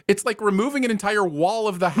 Technically, no, it's like removing an entire wall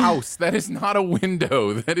of the house. That is not a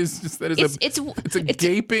window. That is a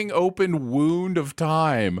gaping open wound of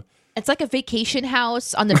time. It's like a vacation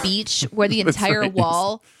house on the beach where the entire right.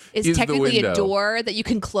 wall is technically a window. door that you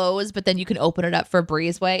can close, but then you can open it up for a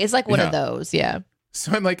breezeway. It's like one of those, yeah.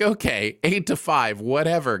 So I'm like, okay, 8 to 5,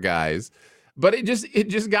 whatever, guys. But it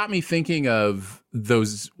just got me thinking of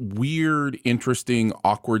those weird, interesting,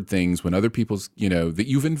 awkward things when other people's, that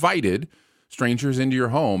you've invited strangers into your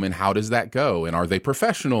home, and how does that go? And are they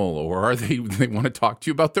professional, or are they want to talk to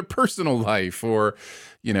you about their personal life? Or,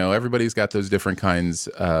 everybody's got those different kinds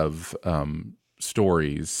of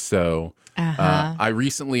stories. So I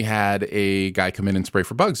recently had a guy come in and spray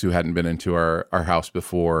for bugs who hadn't been into our house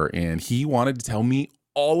before, and he wanted to tell me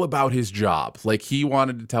all about his job. Like, he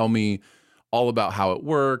wanted to tell me all about how it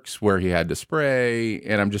works, where he had to spray.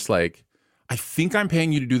 And I'm just like, I think I'm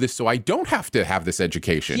paying you to do this so I don't have to have this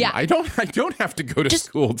education. Yeah. I don't have to go to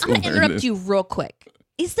school to I'm learn gonna interrupt this. you real quick.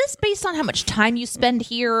 Is this based on how much time you spend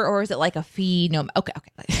here, or is it like a fee? No. Okay.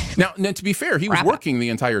 Now, to be fair, he was working the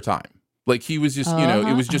entire time. Like, he was just,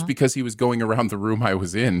 it was just because he was going around the room I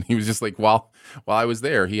was in. He was just like, while I was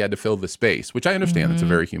there, he had to fill the space, which I understand. It's a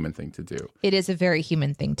very human thing to do. It is a very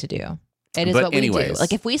human thing to do. It is But what we do. anyways.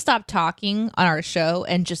 Like, if we stopped talking on our show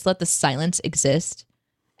and just let the silence exist,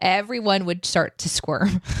 everyone would start to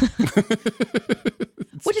squirm.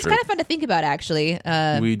 Which is kind of fun to think about, actually.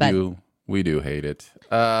 We do hate it.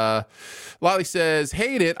 Lolly says,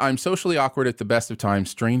 hate it. I'm socially awkward at the best of times.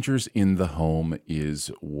 Strangers in the home is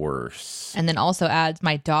worse. And then also adds,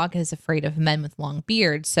 my dog is afraid of men with long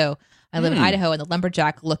beards. So I live in Idaho, and the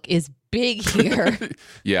lumberjack look is big here.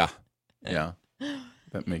 Yeah.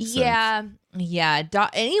 That makes sense. Yeah.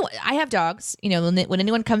 I have dogs. When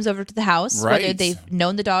anyone comes over to the house, Right. whether they've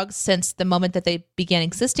known the dogs since the moment that they began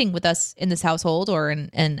existing with us in this household or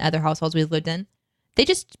in other households we've lived in, they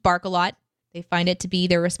just bark a lot. They find it to be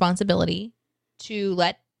their responsibility to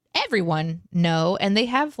let everyone know. And they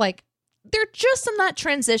have they're just on that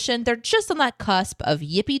transition. They're just on that cusp of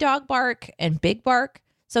yippy dog bark and big bark.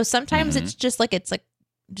 So sometimes it's just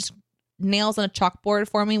just nails on a chalkboard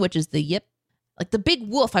for me, which is the yip. Like the big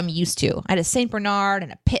wolf I'm used to. I had a Saint Bernard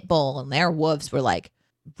and a pit bull, and their wolves were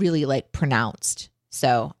really pronounced.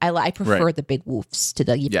 So I prefer the big wolves to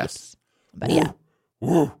the yip yips. But yeah.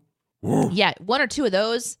 Yeah, one or two of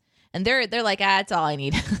those, and they're like, that's all I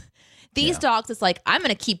need. These dogs, it's like, I'm going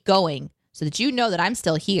to keep going so that you know that I'm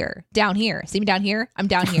still here, down here. See me down here? I'm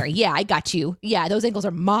down here. Yeah, I got you. Yeah, those ankles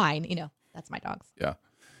are mine. That's my dogs. Yeah.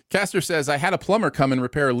 Castor says, I had a plumber come and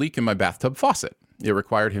repair a leak in my bathtub faucet. It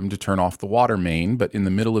required him to turn off the water main, but in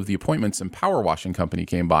the middle of the appointment, some power washing company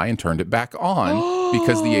came by and turned it back on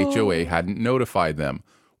because the HOA hadn't notified them.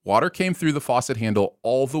 Water came through the faucet handle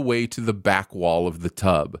all the way to the back wall of the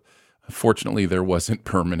tub. Fortunately, there wasn't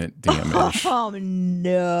permanent damage. Oh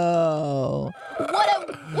no!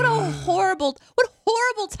 What horrible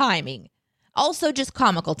timing. Also, just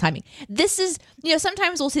comical timing. This is,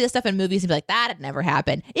 sometimes we'll see this stuff in movies and be like, that'd never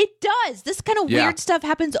happen. It does. This kind of weird stuff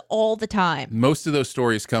happens all the time. Most of those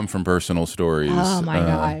stories come from personal stories. Oh my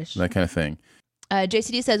gosh. That kind of thing.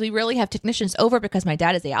 JCD says, we rarely have technicians over because my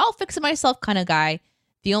dad is I'll fix it myself kind of guy.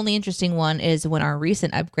 The only interesting one is when our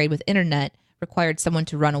recent upgrade with internet required someone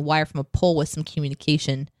to run a wire from a pole with some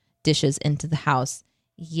communication dishes into the house.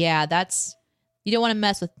 Yeah, you don't want to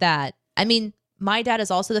mess with that. I mean, my dad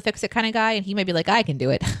is also the fix it kind of guy, and he may be like, I can do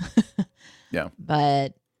it. Yeah.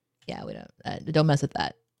 But yeah, we don't mess with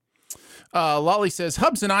that. Lolly says,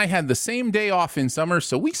 Hubs and I had the same day off in summer,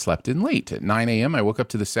 so we slept in late. At 9 a.m., I woke up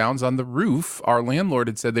to the sounds on the roof. Our landlord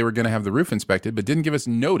had said they were going to have the roof inspected, but didn't give us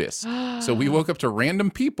notice. So we woke up to random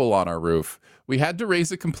people on our roof. We had to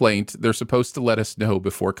raise a complaint. They're supposed to let us know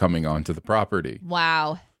before coming onto the property.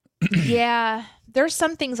 Wow. Yeah. There's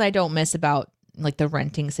some things I don't miss about the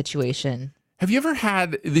renting situation. Have you ever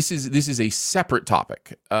had, this is a separate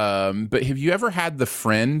topic, but have you ever had the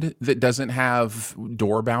friend that doesn't have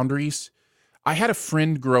door boundaries? I had a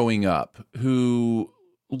friend growing up who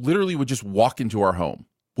literally would just walk into our home,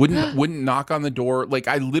 wouldn't knock on the door.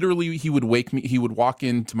 He would wake me, he would walk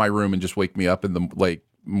into my room and just wake me up in the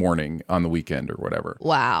morning on the weekend or whatever.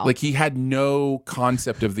 Wow. He had no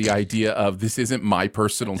concept of the idea of this isn't my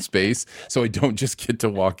personal space, so I don't just get to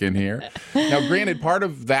walk in here. Now, granted, part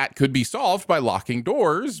of that could be solved by locking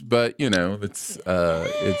doors, but it's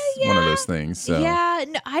one of those things. So. Yeah,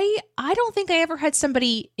 no, I don't think I ever had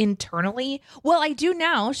somebody internally. Well, I do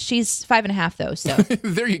now. She's 5.5 though, so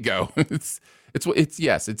there you go. It's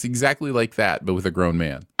exactly like that, but with a grown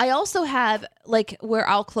man. I also have where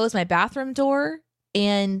I'll close my bathroom door.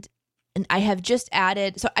 And I have just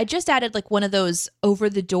added, one of those over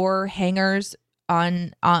the door hangers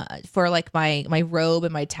on for my robe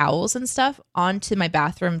and my towels and stuff onto my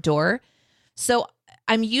bathroom door. So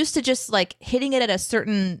I'm used to just hitting it in a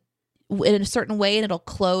certain way, and it'll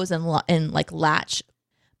close and latch.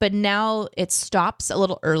 But now it stops a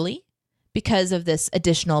little early because of this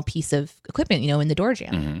additional piece of equipment, in the door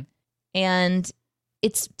jamb. Mm-hmm. And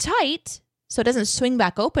it's tight. so it doesn't swing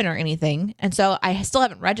back open or anything. And so I still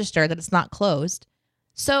haven't registered that it's not closed.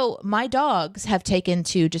 So my dogs have taken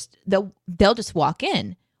to they'll just walk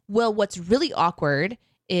in. Well, what's really awkward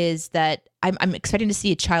is that I'm expecting to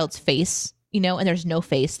see a child's face, and there's no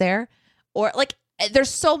face there. Or like, there's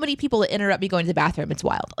so many people that interrupt me going to the bathroom. It's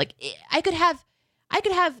wild. Like I could have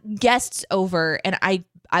guests over, and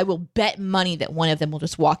I will bet money that one of them will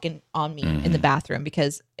just walk in on me in the bathroom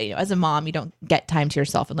because, as a mom, you don't get time to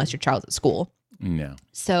yourself unless your child's at school. No.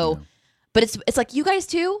 So, but it's like, you guys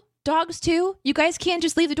too, dogs too. You guys can't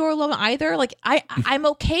just leave the door alone either. Like I'm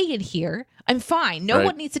okay in here. I'm fine. No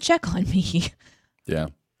one needs to check on me. Yeah.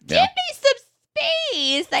 Give me some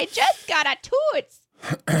space. I just got a toots.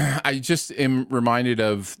 I just am reminded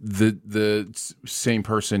of the same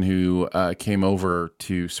person who came over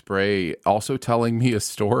to spray, also telling me a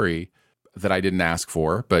story that I didn't ask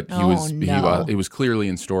for, but it was clearly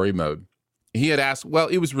in story mode. He had asked, well,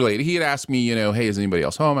 it was related. He had asked me, hey, is anybody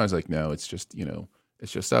else home? I was like, no, it's just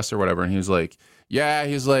us or whatever. And he was like, yeah,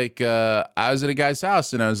 he's like, I was at a guy's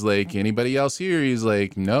house, and I was like, anybody else here? He's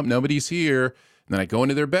like, nope, nobody's here. And then I go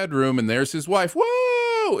into their bedroom, and there's his wife.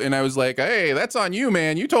 Whoa! And I was like, hey, that's on you,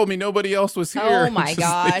 man. You told me nobody else was here. Oh my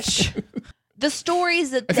gosh. The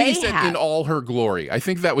stories that they said have. In all her glory. I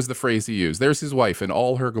think that was the phrase he used. There's his wife in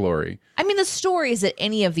all her glory. I mean, the stories that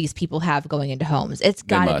any of these people have going into homes, it's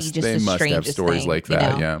got to be just the strangest thing. They must have stories like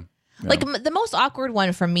that, yeah. Like the most awkward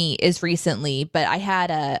one for me is recently, but I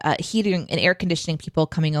had a heating and air conditioning people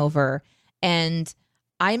coming over, and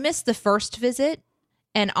I missed the first visit.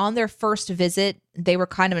 And on their first visit, they were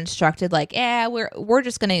kind of instructed like, we're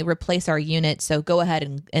just going to replace our unit, so go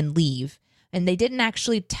ahead and leave. And they didn't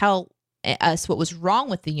actually tell us what was wrong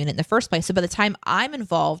with the unit in the first place. So by the time I'm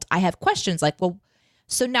involved, I have questions like, well,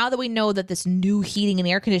 so now that we know that this new heating and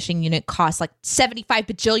air conditioning unit costs like $75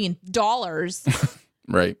 bajillion,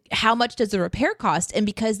 right? How much does the repair cost? And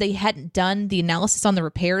because they hadn't done the analysis on the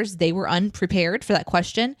repairs, they were unprepared for that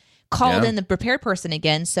question. Called in the repair person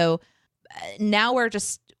again. So now we're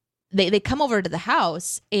just they come over to the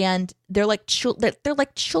house, and they're like they're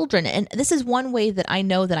like children. And this is one way that I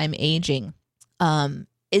know that I'm aging,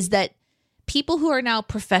 is that people who are now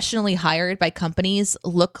professionally hired by companies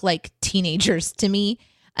look like teenagers to me,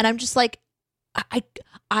 and I'm just like,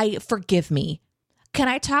 I forgive me. Can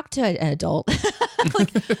I talk to an adult?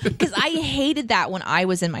 Because I hated that when I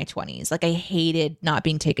was in my 20s. Like, I hated not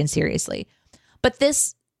being taken seriously. But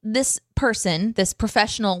this person, this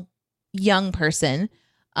professional young person,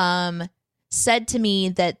 said to me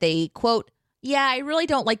that they, quote, yeah, I really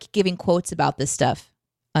don't like giving quotes about this stuff,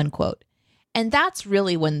 unquote. And that's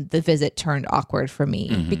really when the visit turned awkward for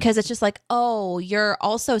me, because it's just like, oh, you're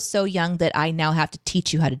also so young that I now have to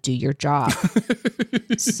teach you how to do your job.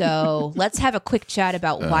 So let's have a quick chat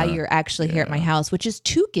about why you're actually here at my house, which is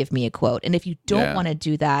to give me a quote. And if you don't want to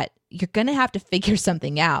do that, you're going to have to figure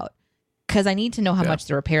something out, because I need to know how much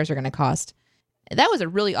the repairs are going to cost. That was a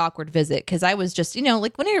really awkward visit, because I was just,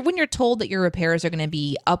 like when you're told that your repairs are going to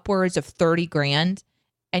be upwards of $30,000,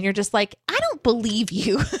 and you're just like, I don't believe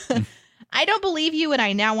you. I don't believe you, and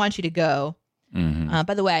I now want you to go.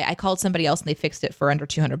 By the way, I called somebody else and they fixed it for under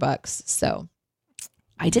 $200. So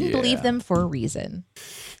I didn't believe them for a reason.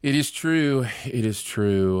 It is true. It is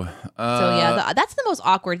true. That's the most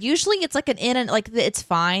awkward. Usually it's like it's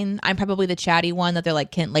fine. I'm probably the chatty one that they're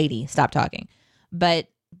like, lady, stop talking. But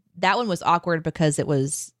that one was awkward because it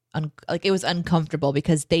was it was uncomfortable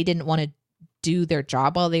because they didn't want to do their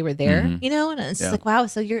job while they were there, and it's just like, wow,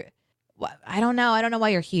 so I don't know why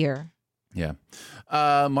you're here. Yeah.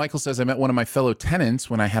 Michael says, I met one of my fellow tenants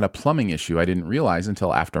when I had a plumbing issue I didn't realize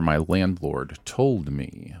until after my landlord told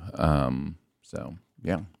me. So,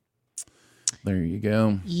 yeah. There you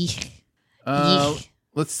go.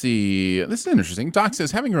 Let's see. This is interesting. Doc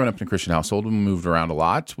says, having grown up in a Christian household and moved around a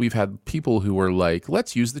lot, we've had people who were like,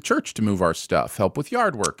 let's use the church to move our stuff, help with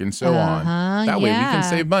yard work, and so on. That way we can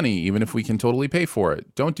save money, even if we can totally pay for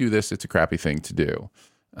it. Don't do this. It's a crappy thing to do.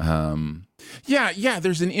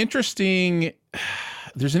 There's an interesting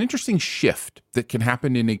shift that can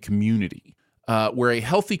happen in a community, where a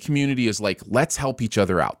healthy community is like, let's help each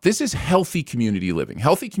other out. This is healthy community living.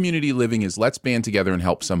 Healthy community living is let's band together and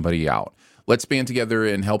help somebody out. Let's band together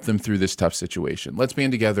and help them through this tough situation. Let's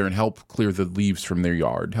band together and help clear the leaves from their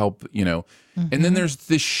yard. And then there's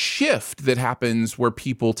this shift that happens where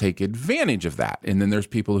people take advantage of that. And then there's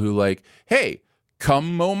people who like, hey,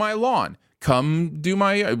 come mow my lawn. Come do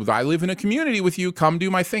I live in a community with you, come do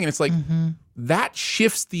my thing. And it's like, that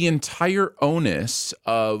shifts the entire onus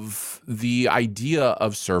of the idea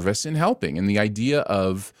of service and helping and the idea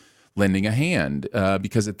of lending a hand.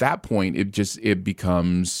 Because at that point, it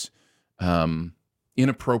becomes,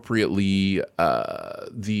 inappropriately,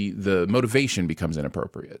 the motivation becomes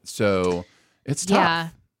inappropriate. So it's tough. Yeah.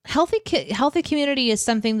 Healthy community is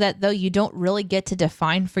something that, though, you don't really get to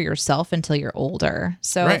define for yourself until you're older.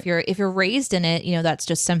 So Right. if you're raised in it, that's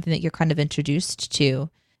just something that you're kind of introduced to.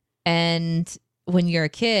 And when you're a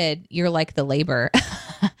kid, you're like the labor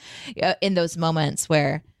in those moments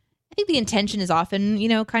where I think the intention is often,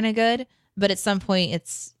 kind of good, but at some point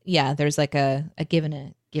there's like a give and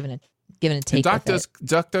a take. And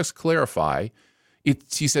Doc does clarify.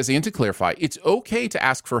 He says, and to clarify, it's okay to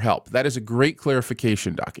ask for help. That is a great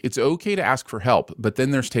clarification, Doc. It's okay to ask for help, but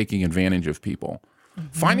then there's taking advantage of people.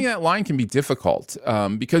 Finding that line can be difficult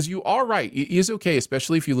because you are right. It is okay,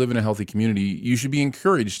 especially if you live in a healthy community. You should be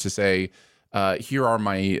encouraged to say, here are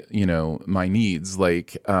my, my needs.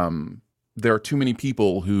 Like, there are too many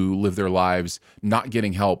people who live their lives not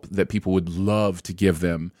getting help that people would love to give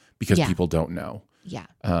them because people don't know. Yeah.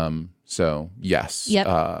 So yes. Yep.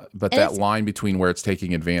 But And that line between where it's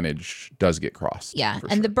taking advantage does get crossed. Yeah. for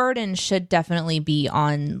And sure. the burden should definitely be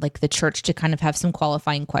on like the church to kind of have some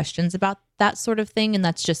qualifying questions about that sort of thing. And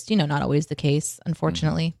that's just, not always the case,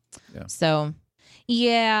 unfortunately. Yeah. So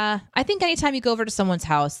yeah, I think anytime you go over to someone's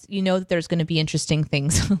house, you know that there's going to be interesting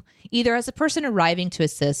things, either as a person arriving to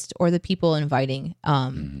assist or the people inviting.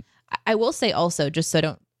 I will say also, just so I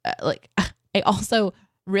don't I also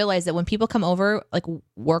realize that when people come over, like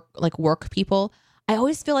work people, I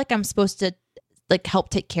always feel like I'm supposed to like help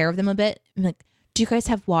take care of them a bit. I'm like, do you guys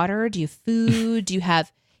have water? Do you have food?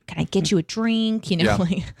 Can I get you a drink? Yeah.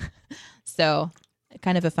 Like, so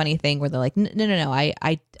kind of a funny thing where they're like, no,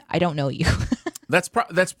 I don't know you. That's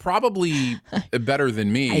probably better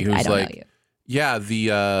than me. I who's don't like, know you. yeah,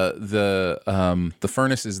 the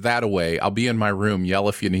furnace is that away. I'll be in my room. Yell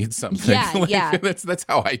if you need something. Yeah, Like, yeah. That's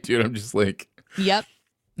how I do it. I'm just like, Yep.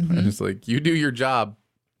 I'm just like, you do your job.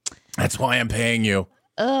 That's why I'm paying you.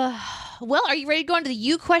 Well, are you ready to go into the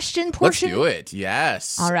you question Let's portion? do it.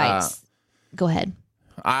 Yes. All right. Go ahead.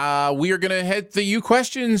 We are going to hit the you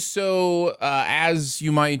questions. So, as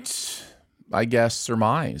you might, I guess,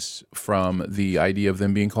 surmise from the idea of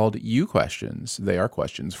them being called you questions, they are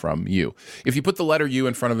questions from you. If you put the letter U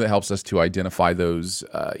in front of it, it helps us to identify those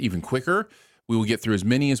even quicker. We will get through as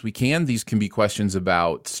many as we can. These can be questions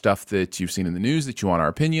about stuff that you've seen in the news that you want our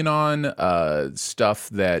opinion on, stuff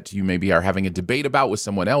that you maybe are having a debate about with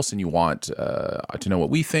someone else and you want to know what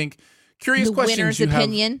we think. Curious The questions winner's you have.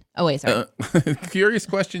 opinion. Oh, wait, sorry. Curious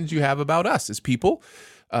questions you have about us as people.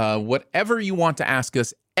 Whatever you want to ask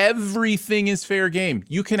us, everything is fair game.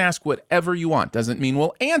 You can ask whatever you want. Doesn't mean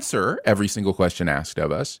we'll answer every single question asked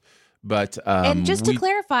of us. But And just to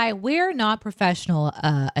clarify, we're not professional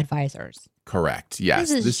advisors. correct. Yes,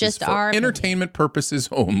 This is just for our opinion. entertainment purposes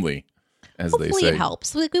only, as Hopefully they say. it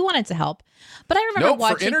helps. We want it to help. But I remember Nope, for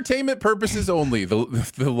watching. entertainment purposes only. The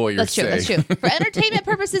lawyers That's true. say. That's true. For entertainment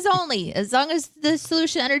purposes only, as long as the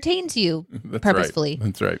solution entertains you That's purposefully. Right.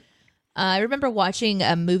 That's right. I remember watching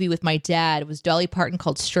a movie with my dad. It was Dolly Parton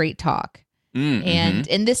called Straight Talk. And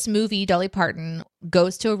in this movie, Dolly Parton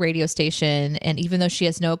goes to a radio station, and even though she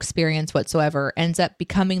has no experience whatsoever, ends up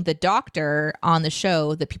becoming the doctor on the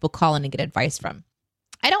show that people call in and get advice from.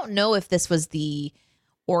 I don't know if this was the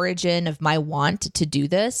origin of my want to do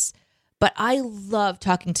this, but I love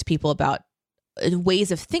talking to people about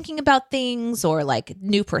ways of thinking about things or like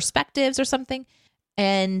new perspectives or something.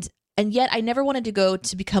 And yet I never wanted to go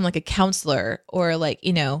to become like a counselor or like,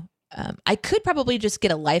 I could probably just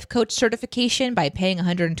get a life coach certification by paying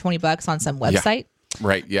 $120 on some website.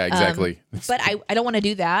 Right. Yeah, exactly. But I don't want to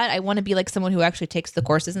do that. I want to be like someone who actually takes the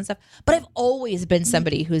courses and stuff. But I've always been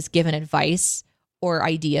somebody who's given advice or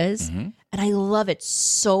ideas. And I love it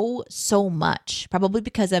so, so much. Probably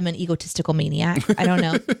because I'm an egotistical maniac. I don't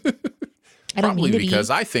know. I don't Probably mean to because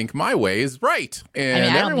be. I think my way is right, and I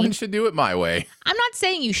don't everyone mean- should do it my way. I'm not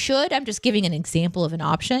saying you should. I'm just giving an example of an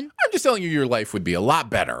option. I'm just telling you, your life would be a lot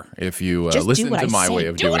better if you Just listen do what to I my say. way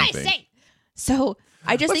of do doing what things. I say. So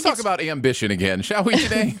I just Let's think talk it's about ambition again, shall we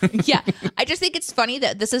today? yeah, I just think it's funny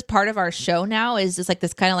that this is part of our show now. Is just like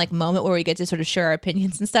this kind of like moment where we get to sort of share our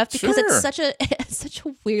opinions and stuff because Sure. it's such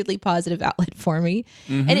a weirdly positive outlet for me.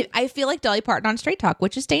 And I feel like Dolly Parton on Straight Talk,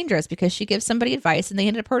 which is dangerous because she gives somebody advice and they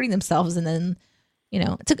end up hurting themselves, and then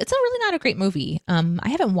it's a really not a great movie. I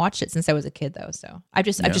haven't watched it since I was a kid though, so I've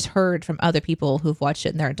just heard from other people who've watched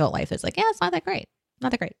it in their adult life. It's like, yeah, it's not that great, not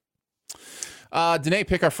that great. Danae,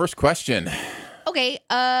 pick our first question. Okay,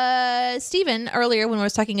 Steven, earlier when we were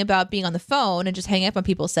talking about being on the phone and just hanging up on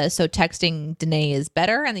people says, so texting Danae is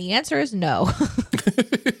better? And the answer is no.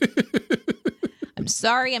 I'm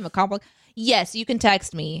sorry, I'm a complex. Yes, you can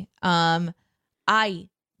text me. I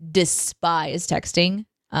despise texting.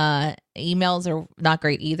 Emails are not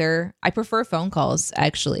great either. I prefer phone calls,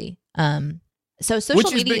 actually. So social Which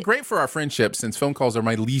has media been great for our friendship, since phone calls are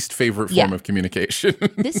my least favorite form of communication.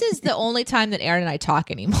 This is the only time that Aaron and I talk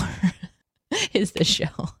anymore. Is this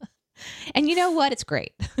show. And you know what? It's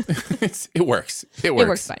great. It works. It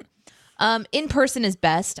works fine. In person is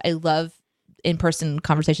best. I love in-person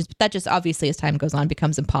conversations, but that just obviously as time goes on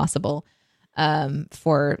becomes impossible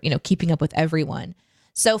for keeping up with everyone.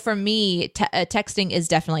 So for me, texting is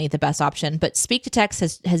definitely the best option, but speak to text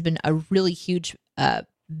has been a really huge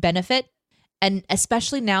benefit, and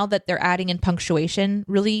especially now that they're adding in punctuation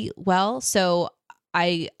really well. So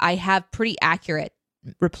I have pretty accurate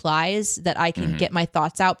replies that I can get my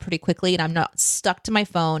thoughts out pretty quickly, and I'm not stuck to my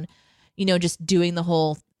phone, just doing the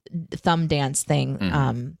whole thumb dance thing.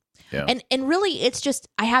 And really it's just,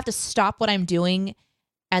 I have to stop what I'm doing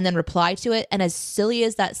and then reply to it. And as silly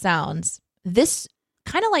as that sounds, this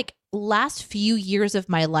kind of like last few years of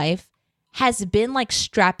my life has been like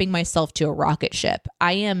strapping myself to a rocket ship.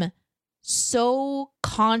 I am so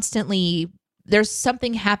constantly, there's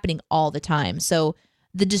something happening all the time. So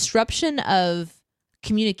the disruption of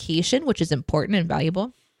communication, which is important and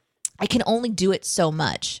valuable, I can only do it so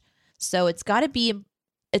much. So it's got to be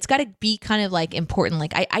kind of like important.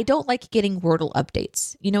 Like I don't like getting Wordle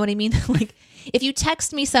updates. You know what I mean? Like if you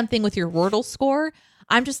text me something with your Wordle score,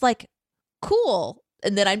 I'm just like, cool.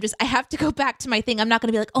 And then I have to go back to my thing. I'm not going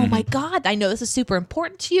to be like, oh my God, I know this is super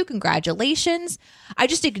important to you. Congratulations. I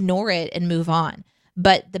just ignore it and move on.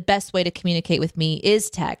 But the best way to communicate with me is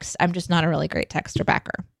text. I'm just not a really great texter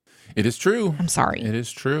backer. It is true. I'm sorry. It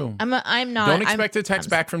is true. I'm not. Don't expect a text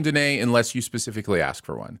back from Danae unless you specifically ask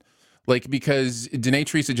for one. Like, because Danae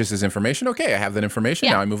treats it just as information. Okay, I have that information.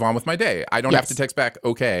 Now I move on with my day. I don't have to text back,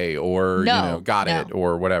 okay, or, got it,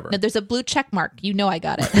 or whatever. No, there's a blue check mark. I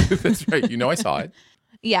got it. That's right. I saw it.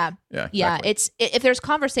 Yeah. Exactly. It's if there's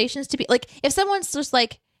conversations to be like, if someone's just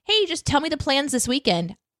like, hey, just tell me the plans this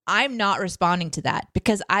weekend, I'm not responding to that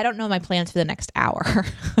because I don't know my plans for the next hour.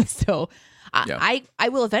 So I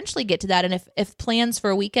will eventually get to that. And if plans for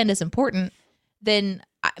a weekend is important, then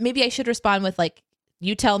maybe I should respond with like,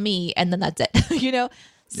 you tell me, and then that's it,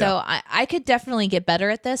 So I could definitely get better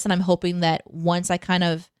at this. And I'm hoping that once I kind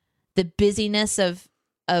of, the busyness of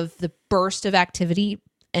the burst of activity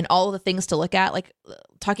and all of the things to look at, like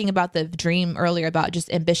talking about the dream earlier about just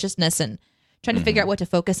ambitiousness and trying to figure out what to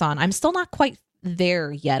focus on. I'm still not quite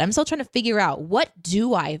there yet. I'm still trying to figure out, what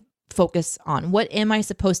do I focus on? What am I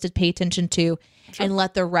supposed to pay attention to and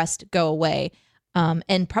let the rest go away?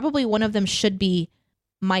 And probably one of them should be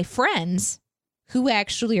my friends who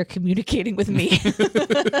actually are communicating with me. So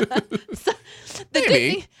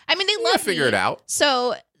Maybe. They love me. Figure it out.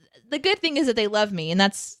 So the good thing is that they love me, and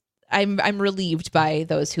that's, I'm relieved by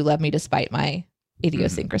those who love me despite my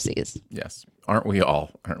idiosyncrasies. Yes. Aren't we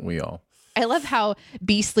all? I love how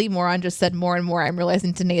Beastly Moron just said more and more. I'm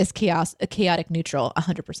realizing Danae is chaotic neutral.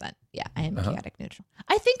 100%. Yeah, I am chaotic neutral.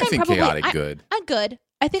 I think I'm probably chaotic good. I'm good.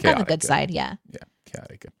 I think Chaotic I'm the good side. Yeah. Yeah.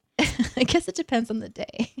 Chaotic good. I guess it depends on the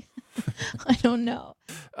day. I don't know.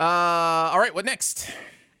 All right. What next?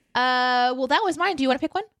 Well, that was mine. Do you want to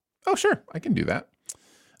pick one? Oh, sure. I can do that.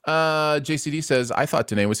 JCD says, I thought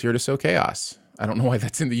Danae was here to sow chaos. I don't know why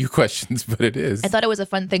that's in the U questions, but it is. I thought it was a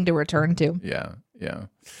fun thing to return to. Yeah.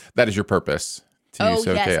 That is your purpose. Yes,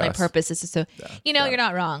 chaos. My purpose is to sow. You're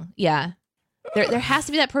not wrong. Yeah. There has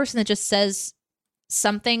to be that person that just says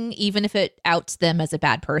something, even if it outs them as a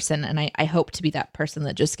bad person. And I hope to be that person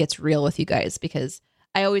that just gets real with you guys, because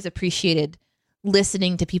I always appreciated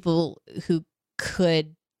listening to people who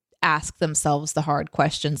could ask themselves the hard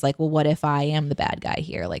questions, like, well, what if I am the bad guy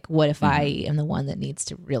here? Like, what if I am the one that needs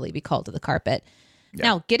to really be called to the carpet? Yeah.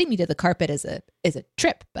 Now, getting me to the carpet is a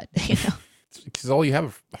trip, but because all you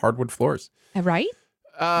have are hardwood floors, right?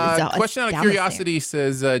 Question out of curiosity,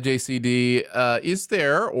 says JCD, is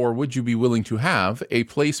there, or would you be willing to have, a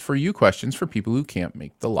place for you questions for people who can't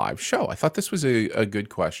make the live show? I thought this was a good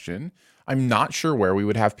question. I'm not sure where we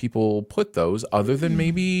would have people put those other than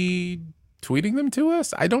maybe tweeting them to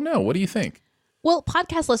us. I don't know. What do you think? Well,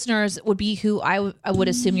 podcast listeners would be who I would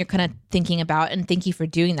assume you're kind of thinking about, and thank you for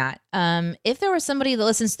doing that. If there was somebody that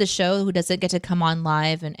listens to the show who doesn't get to come on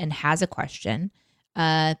live and has a question,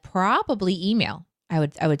 probably email, I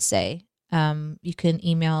would say. You can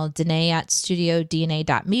email Danae at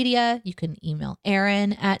studiodna.media. You can email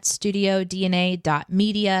Aaron at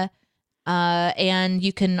studiodna.media. And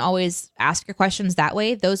you can always ask your questions that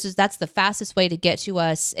way. That's the fastest way to get to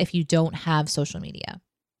us if you don't have social media.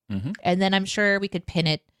 And then I'm sure we could pin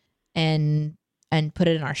it and put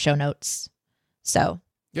it in our show notes. So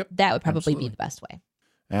that would probably be the best way.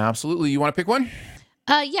 Absolutely. You want to pick one?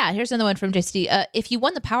 Yeah, here's another one from JCD. If you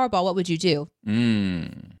won the Powerball, what would you do?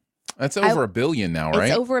 That's over $1 billion now, right?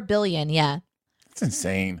 It's over $1 billion, yeah. That's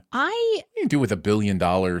insane. What do you do with $1 billion?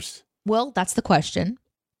 Well, that's the question.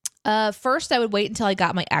 First, I would wait until I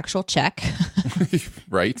got my actual check.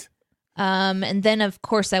 Right. And then, of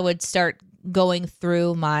course, I would start going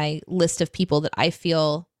through my list of people that I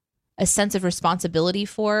feel a sense of responsibility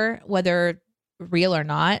for, whether real or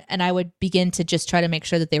not. And I would begin to just try to make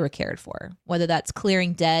sure that they were cared for, whether that's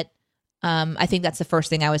clearing debt. I think that's the first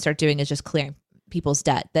thing I would start doing is just clearing people's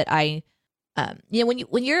debt that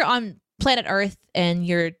when you're on planet Earth and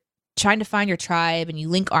you're trying to find your tribe and you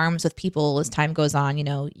link arms with people as time goes on,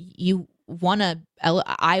 I want to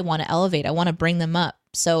elevate. I want to bring them up.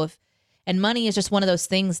 So and money is just one of those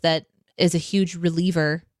things that is a huge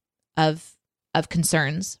reliever of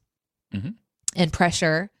concerns and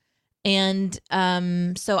pressure. And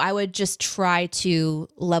so I would just try to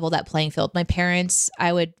level that playing field. My parents,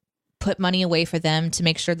 I would put money away for them to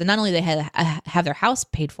make sure that not only they have their house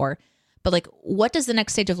paid for, but like, what does the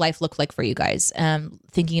next stage of life look like for you guys?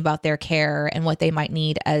 Thinking about their care and what they might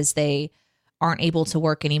need as they aren't able to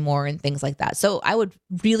work anymore and things like that. So I would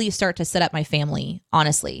really start to set up my family,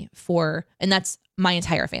 honestly, and that's my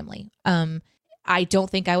entire family. I don't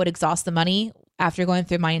think I would exhaust the money after going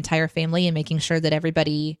through my entire family and making sure that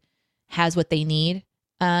everybody has what they need.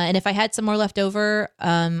 And if I had some more left over,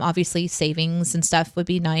 obviously savings and stuff would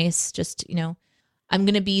be nice. Just, I'm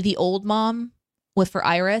going to be the old mom for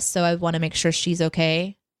Iris. So I want to make sure she's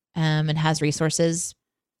okay and has resources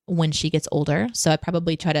when she gets older. So I'd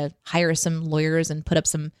probably try to hire some lawyers and put up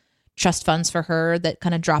some trust funds for her that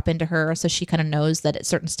kind of drop into her. So she kind of knows that at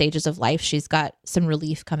certain stages of life, she's got some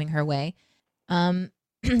relief coming her way.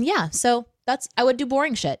 Yeah. So I would do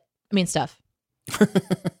boring shit. Stuff.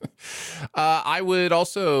 I would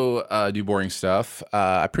also do boring stuff.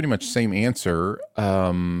 Pretty much same answer.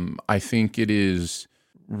 I think it is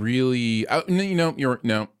really,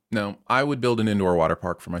 no. I would build an indoor water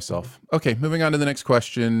park for myself. Okay, moving on to the next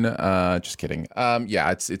question. Just kidding.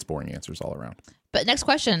 Yeah, it's boring answers all around. But next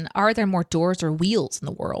question: are there more doors or wheels in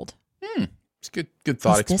the world? It's a good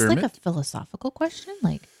thought experiment. Is this like a philosophical question?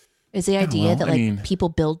 Like, is the idea that people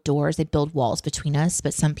build doors, they build walls between us,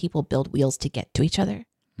 but some people build wheels to get to each other?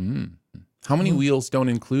 How many wheels don't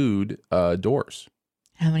include doors?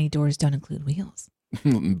 How many doors don't include wheels?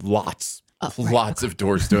 Lots. Oh, right. Lots of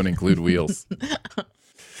doors don't include wheels.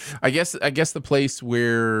 I guess the place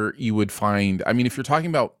where you would find, if you're talking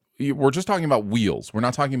about, we're just talking about wheels. We're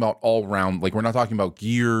not talking about all round, like we're not talking about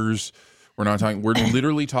gears. We're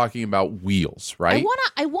literally talking about wheels, right?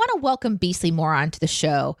 I want to welcome Beastly Moron to the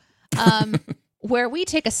show, where we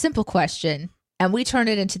take a simple question and we turn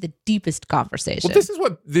it into the deepest conversation. Well,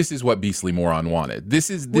 this is what Beastly Moron wanted. This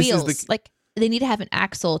is wheels. Like they need to have an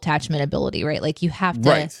axle attachment ability, right? Like you have to.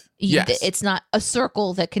 Right. Yes. It's not a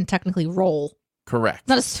circle that can technically roll. Correct. It's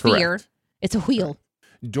not a sphere. Correct. It's a wheel.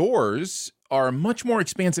 Doors are a much more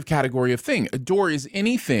expansive category of thing. A door is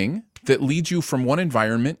anything that leads you from one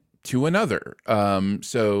environment to another. But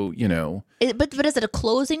is it a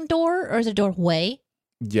closing door or is it a doorway?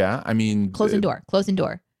 Yeah, closing door.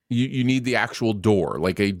 You need the actual door,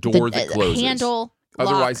 like a door that closes. Handle.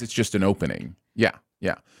 Otherwise, lock. it's just an opening. Yeah.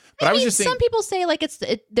 But I was just saying, some people say like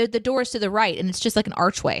the door's to the right and it's just like an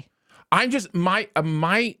archway. I'm just my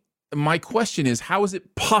question is, how is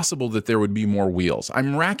it possible that there would be more wheels?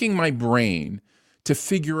 I'm racking my brain to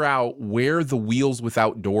figure out where the wheels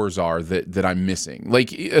without doors are that I'm missing.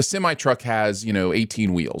 Like a semi truck has,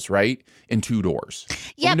 18 wheels, right? And 2 doors.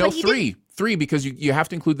 Yeah, well, no, three because you have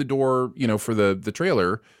to include the door, for the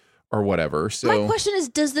trailer or whatever. So my question is,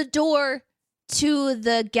 does the door to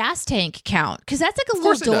the gas tank count? Because that's like a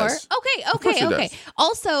little door. Does. Okay.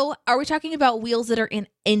 Also, are we talking about wheels that are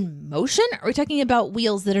in motion? Or are we talking about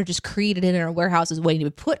wheels that are just created in our warehouses waiting to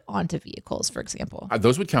be put onto vehicles, for example?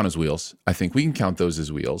 Those would count as wheels. I think we can count those as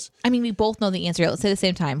wheels. We both know the answer. Let's say at the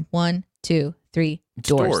same time. 1, 2, 3.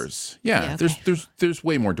 Doors. Yeah, okay. There's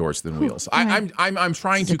way more doors than wheels. Right. I'm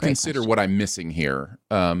trying to consider question. What I'm missing here.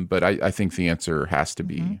 But I think the answer has to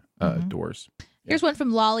be doors. Here's one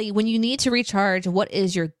from Lolly. When you need to recharge, what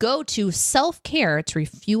is your go-to self-care to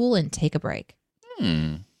refuel and take a break?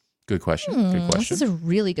 Good question. This is a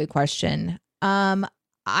really good question. I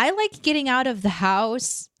like getting out of the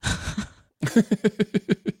house.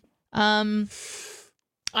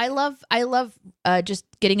 I love just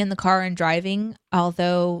getting in the car and driving,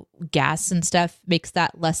 although gas and stuff makes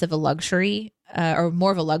that less of a luxury or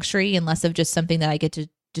more of a luxury and less of just something that I get to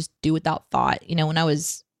just do without thought.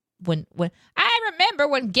 When I remember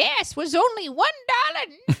when gas was only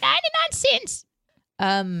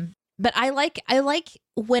 $1.99. But I like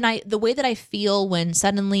the way that I feel when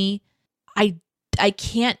suddenly I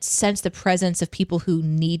can't sense the presence of people who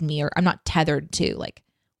need me, or I'm not tethered to, like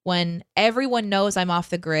when everyone knows I'm off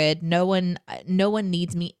the grid, no one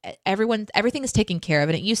needs me. Everything is taken care of.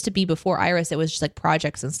 And it used to be before Iris, it was just like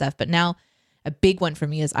projects and stuff. But now a big one for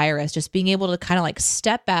me is Iris, just being able to kind of like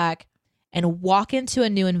step back and walk into a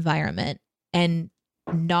new environment and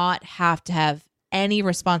not have to have any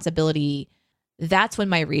responsibility. That's when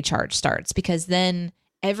my recharge starts, because then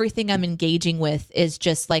everything I'm engaging with is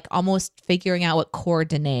just like almost figuring out what core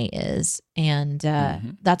Danae is. And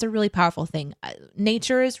that's a really powerful thing.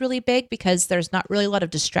 Nature is really big because there's not really a lot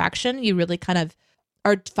of distraction. You really kind of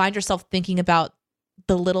find yourself thinking about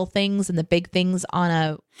the little things and the big things on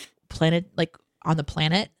a planet, like on the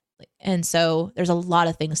planet. And so there's a lot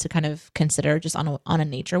of things to kind of consider just on a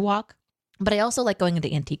nature walk. But I also like going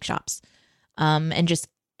into antique shops and just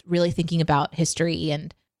really thinking about history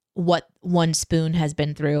and what one spoon has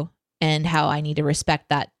been through and how I need to respect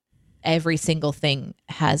that every single thing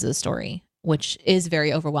has a story, which is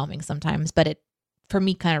very overwhelming sometimes, but it, for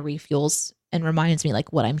me, kind of refuels and reminds me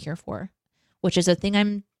like what I'm here for, which is a thing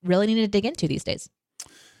I'm really needing to dig into these days.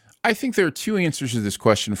 I think there are two answers to this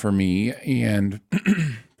question for me, and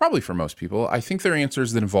probably for most people. I think there are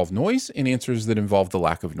answers that involve noise and answers that involve the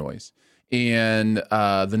lack of noise. And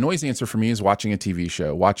the noise answer for me is watching a TV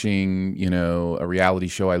show, watching, a reality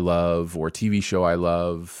show I love, or a TV show I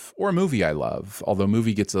love, or a movie I love. Although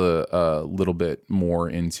movie gets a little bit more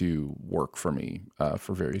into work for me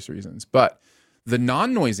for various reasons. But the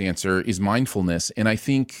non-noise answer is mindfulness. And I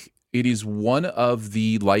think it is one of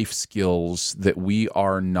the life skills that we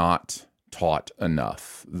are not taught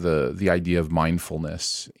enough. The idea of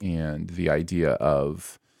mindfulness and the idea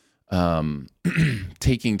of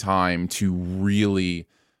taking time to really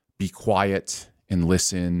be quiet and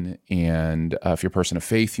listen. And if you're a person of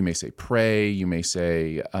faith, you may say pray, you may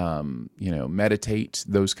say, meditate,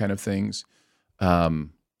 those kind of things.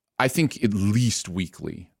 I think at least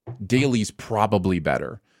weekly. Daily's probably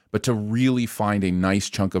better, but to really find a nice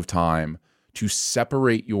chunk of time to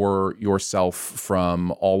separate yourself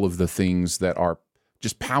from all of the things that are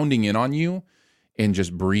just pounding in on you, and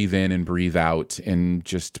just breathe in and breathe out and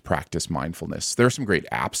just practice mindfulness. There are some great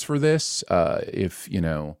apps for this. If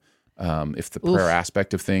the prayer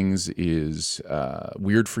aspect of things is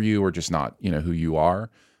weird for you or just not, who you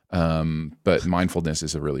are. But mindfulness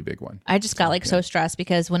is a really big one. I just got so stressed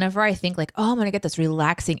because whenever I think like, oh, I'm going to get this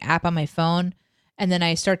relaxing app on my phone, and then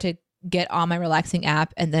I start to get on my relaxing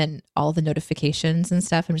app and then all the notifications and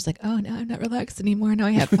stuff, I'm just like, oh, no, I'm not relaxed anymore. Now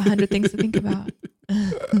I have 100 things to think about.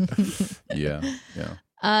 Yeah.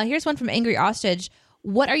 Here's one from Angry Ostrich.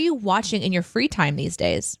 What are you watching in your free time these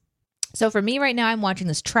days? So for me right now, I'm watching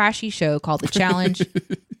this trashy show called The Challenge.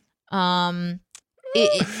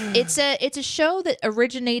 It's a show that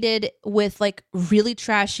originated with like really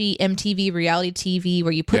trashy MTV reality TV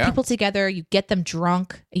where you put people together, you get them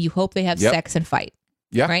drunk, and you hope they have sex and fight.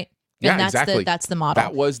 Yeah. Right? Yeah, and that's exactly. That's the model.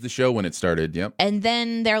 That was the show when it started. Yep. And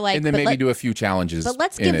then they're like, and then maybe do a few challenges. But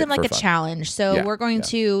let's give them like a challenge. So we're going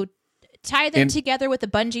to tie them together with a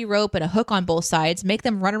bungee rope and a hook on both sides, make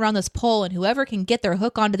them run around this pole, and whoever can get their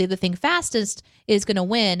hook onto the other thing fastest is going to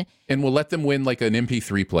win. And we'll let them win like an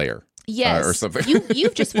MP3 player. Yes. Or something.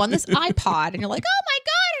 You've just won this iPod, and you're like, oh my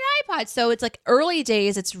God, an iPod. So it's like early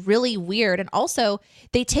days. It's really weird. And also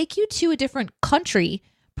they take you to a different country,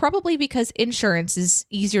 probably because insurance is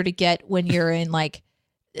easier to get when you're in like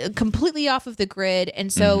completely off of the grid.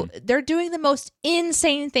 And so they're doing the most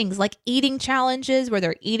insane things, like eating challenges where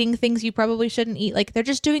they're eating things you probably shouldn't eat. Like they're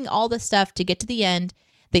just doing all this stuff to get to the end.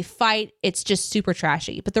 They fight. It's just super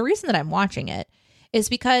trashy. But the reason that I'm watching it is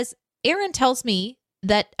because Aaron tells me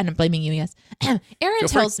that, and I'm blaming you, yes. Aaron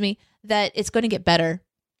tells me that it's going to get better.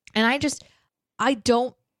 And I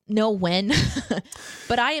don't know when,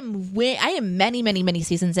 but I am many, many, many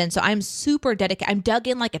seasons in. So I'm super dedicated. I'm dug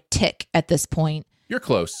in like a tick at this point. You're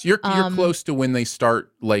close. You're close to when they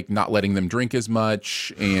start like not letting them drink as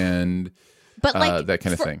much and but like that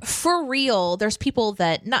kind of thing. For real, there's people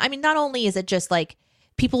that not only is it just like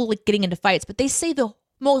people like getting into fights, but they say the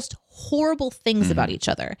most horrible things about each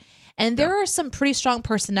other. And there are some pretty strong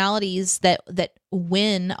personalities that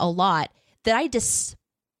win a lot that I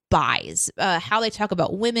despise. How they talk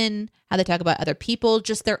about women, how they talk about other people,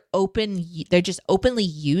 just they just openly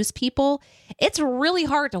use people. It's really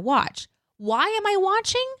hard to watch. Why am I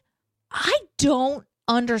watching? I don't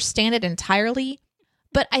understand it entirely,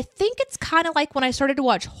 but I think it's kind of like when I started to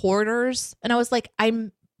watch Hoarders, and I was like,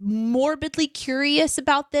 I'm morbidly curious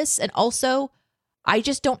about this, and also I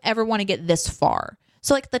just don't ever want to get this far.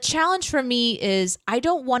 So like the challenge for me is I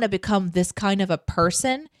don't want to become this kind of a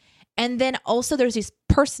person. And then also there's these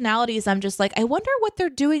personalities. I'm just like, I wonder what they're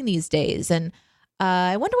doing these days. And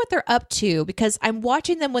I wonder what they're up to, because I'm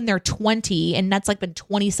watching them when they're 20 and that's like been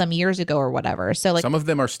 20 some years ago or whatever. So like some of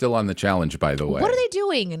them are still on the challenge, by the way. What are they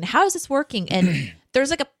doing and how is this working? And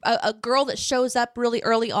there's like a girl that shows up really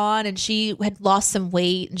early on and she had lost some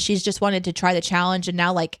weight and she's just wanted to try the challenge. And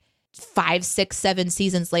now like 5, 6, 7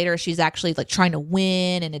 seasons later, she's actually like trying to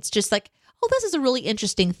win. And it's just like, oh, this is a really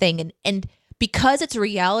interesting thing. And because it's a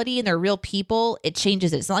reality and they're real people, it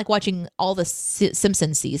changes it. It's not like watching all the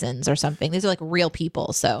Simpsons seasons or something. These are like real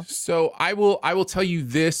people. So I will tell you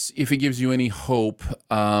this, if it gives you any hope.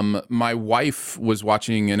 My wife was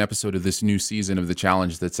watching an episode of this new season of The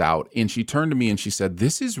Challenge that's out, and she turned to me and she said,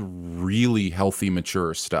 "This is really healthy,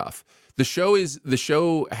 mature stuff." The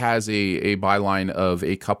show has a byline of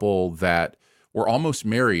a couple that were almost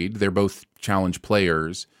married. They're both challenge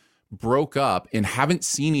players, broke up and haven't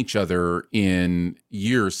seen each other in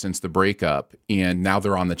years since the breakup, and now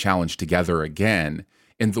they're on the challenge together again.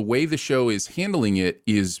 And the way the show is handling it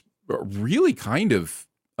is really kind of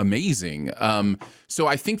amazing. So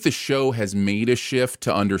I think the show has made a shift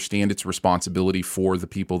to understand its responsibility for the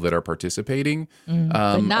people that are participating.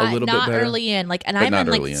 But not, a little not bit better. Early in. Like, and But I'm not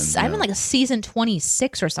in early like in, I'm yeah. in like a season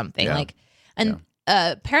 26 or something. Yeah. Like, and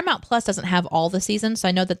Paramount Plus doesn't have all the seasons, so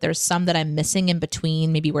I know that there's some that I'm missing in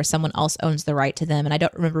between, maybe where someone else owns the right to them, and I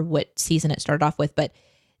don't remember what season it started off with, but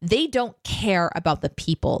they don't care about the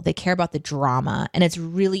people. They care about the drama, and it's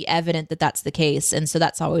really evident that that's the case, and so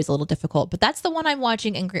that's always a little difficult. But that's the one I'm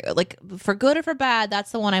watching, and like for good or for bad,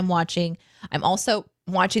 that's the one I'm watching. I'm also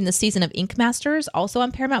watching the season of Ink Masters, also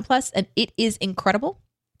on Paramount Plus, and it is incredible.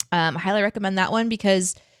 I highly recommend that one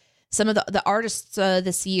because some of the artists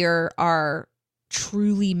this year are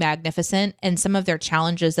truly magnificent, and some of their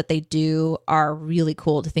challenges that they do are really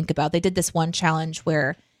cool to think about. They did this one challenge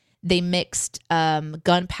where they mixed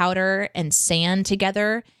gunpowder and sand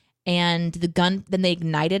together, and then they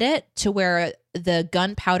ignited it to where the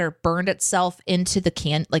gunpowder burned itself into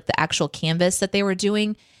the actual canvas that they were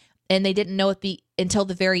doing, and they didn't know until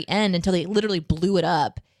the very end, until they literally blew it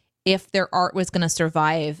up, if their art was going to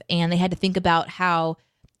survive. And they had to think about how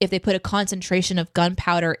if they put a concentration of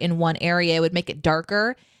gunpowder in one area, it would make it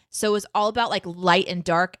darker. So it was all about like light and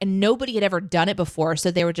dark, and nobody had ever done it before. So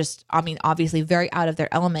they were just, obviously very out of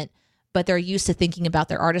their element, but they're used to thinking about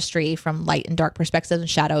their artistry from light and dark perspectives and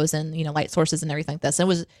shadows and, light sources and everything like this.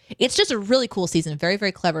 And it's just a really cool season. Very,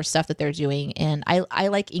 very clever stuff that they're doing. And I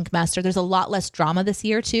like Ink Master. There's a lot less drama this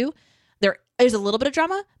year too. There's a little bit of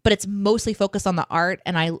drama, but it's mostly focused on the art.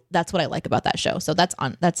 And that's what I like about that show. So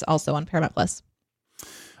that's also on Paramount Plus.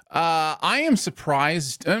 I am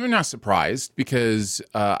surprised. I'm not surprised because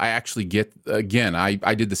I actually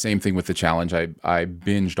I did the same thing with the challenge. I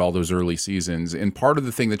binged all those early seasons. And part of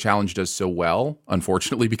the thing the challenge does so well,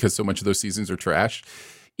 unfortunately, because so much of those seasons are trash,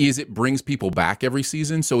 is it brings people back every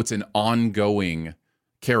season. So it's an ongoing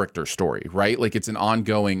character story, right? Like it's an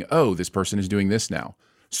ongoing, oh, this person is doing this now.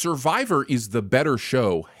 Survivor is the better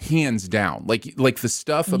show, hands down. Like the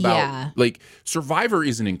stuff about like Survivor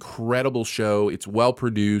is an incredible show. It's well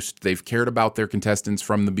produced. They've cared about their contestants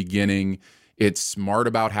from the beginning. It's smart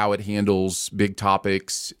about how it handles big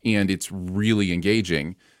topics, and it's really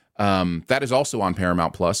engaging. That is also on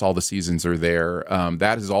Paramount Plus. All the seasons are there.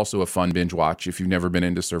 That is also a fun binge watch if you've never been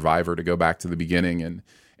into Survivor, to go back to the beginning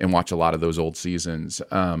and watch a lot of those old seasons.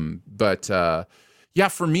 Yeah,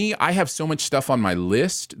 for me, I have so much stuff on my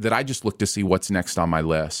list that I just look to see what's next on my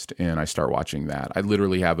list, and I start watching that. I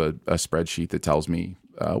literally have a spreadsheet that tells me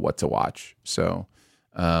what to watch. So,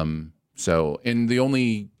 and the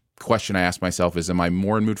only question I ask myself is, am I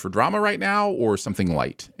more in mood for drama right now or something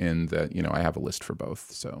light? And I have a list for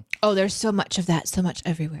both. So, there's so much of that, so much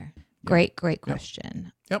everywhere. Great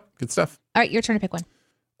question. Yep, good stuff. All right, your turn to pick one.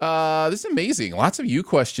 This is amazing. Lots of you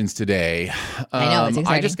questions today. I know, it's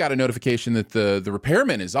exciting. I just got a notification that the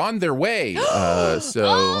repairman is on their way. It's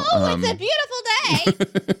a beautiful day.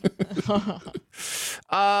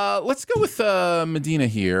 Let's go with Medina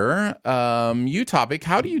here. You topic: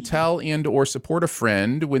 how do you tell and or support a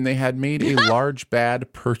friend when they had made a large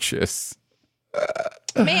bad purchase?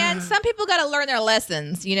 Man, some people got to learn their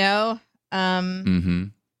lessons,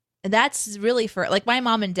 That's really for like my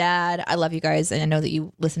mom and dad. I love you guys, and I know that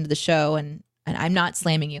you listen to the show, and I'm not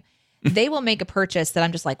slamming you. They will make a purchase that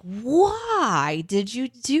I'm just like, why did you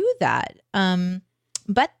do that?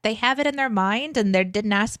 But they have it in their mind, and they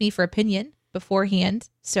didn't ask me for opinion beforehand.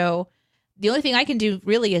 So the only thing I can do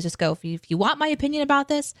really is just go, if you want my opinion about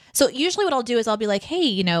this. So usually what I'll do is I'll be like,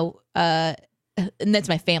 hey, and that's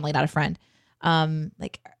my family, not a friend.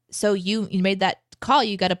 So you made that call,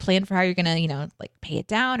 you got a plan for how you're gonna, like pay it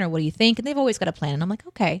down, or what do you think? And they've always got a plan, and I'm like,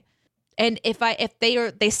 okay. And if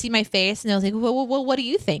they see my face and they'll think, well, what do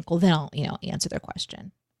you think? Well, then I'll, answer their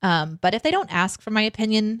question. But if they don't ask for my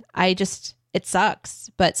opinion, it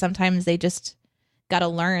sucks. But sometimes they just got to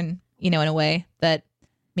learn, in a way that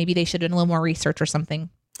maybe they should have done a little more research or something.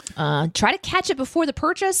 Try to catch it before the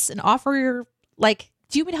purchase and offer your,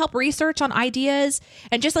 do you want me to help research on ideas?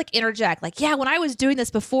 And just interject, yeah, when I was doing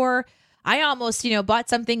this before, I almost, bought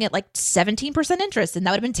something at 17% interest and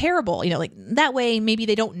that would have been terrible. That way, maybe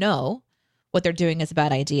they don't know what they're doing is a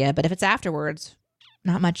bad idea. But if it's afterwards,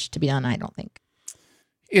 not much to be done, I don't think.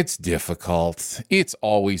 It's difficult. It's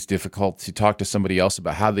always difficult to talk to somebody else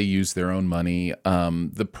about how they use their own money.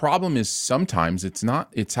 The problem is sometimes it's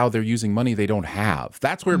how they're using money they don't have.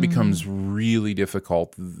 That's where it becomes really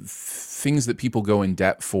difficult. Things that people go in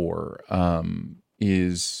debt for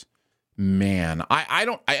is, man, I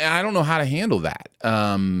don't know how to handle that.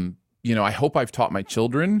 I hope I've taught my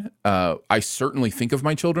children. I certainly think of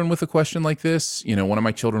my children with a question like this. One of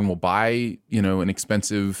my children will buy, an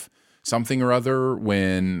expensive something or other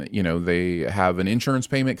when, they have an insurance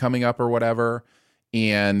payment coming up or whatever.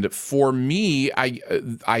 And for me,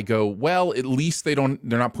 I go, well, at least they're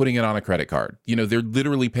not putting it on a credit card. They're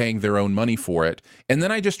literally paying their own money for it. And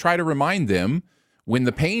then I just try to remind them when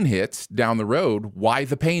the pain hits down the road, why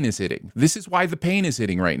the pain is hitting. This is why the pain is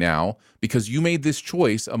hitting right now, because you made this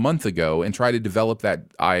choice a month ago, and try to develop that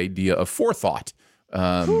idea of forethought,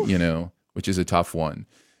 which is a tough one.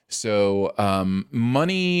 So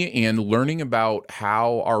money and learning about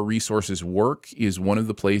how our resources work is one of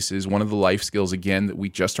the life skills, again, that we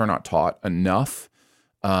just are not taught enough.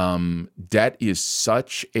 Debt is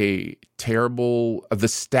such a terrible, the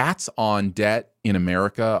stats on debt in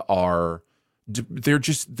America they're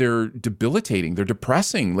debilitating. They're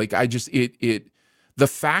depressing. The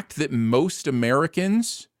fact that most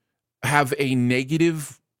Americans have a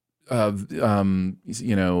negative what's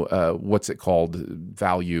it called?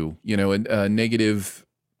 Value, a negative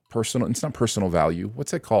personal, it's not personal value.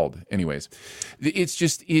 What's it called? Anyways,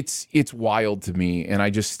 it's wild to me. And I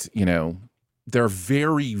just, there are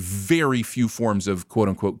very, very few forms of quote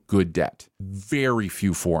unquote good debt, very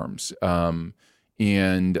few forms.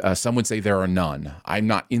 And some would say there are none. I'm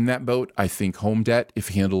not in that boat. I think home debt, if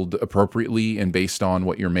handled appropriately and based on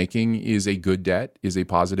what you're making, is a good debt, is a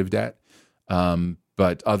positive debt.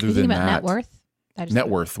 But other than that, net worth? Net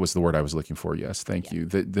worth was the word I was looking for. Yes, thank you.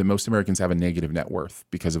 The most Americans have a negative net worth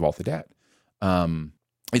because of all the debt.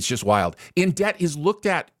 It's just wild. And debt is looked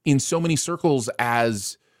at in so many circles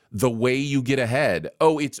as the way you get ahead.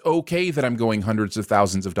 Oh, it's okay that I'm going hundreds of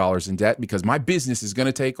thousands of dollars in debt because my business is going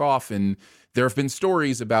to take off. And there have been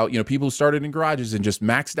stories about, people who started in garages and just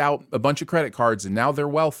maxed out a bunch of credit cards and now they're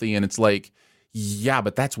wealthy. And it's like, yeah,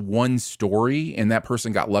 but that's one story, and that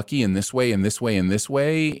person got lucky in this way and this way and this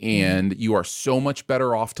way, and you are so much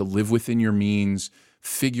better off to live within your means,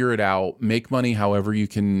 figure it out, make money however you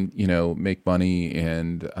can, make money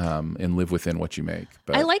and live within what you make.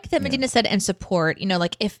 But I like that Medina said, and support.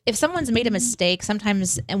 If someone's made a mistake,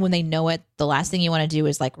 sometimes, and when they know it, the last thing you want to do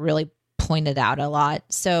is really point it out a lot.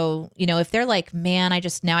 So, if they're like, man,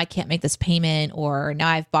 now I can't make this payment, or now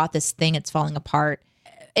I've bought this thing, it's falling apart.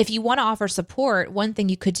 If you want to offer support, one thing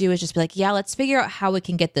you could do is just be like, yeah, let's figure out how we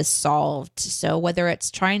can get this solved. So whether it's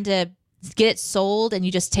trying to get it sold and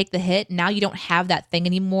you just take the hit, now you don't have that thing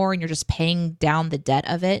anymore and you're just paying down the debt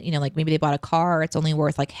of it. Maybe they bought a car, it's only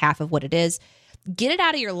worth half of what it is. Get it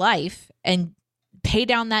out of your life and pay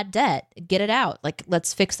down that debt. Get it out.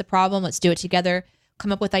 Let's fix the problem. Let's do it together.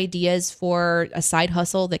 Come up with ideas for a side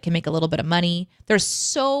hustle that can make a little bit of money. There's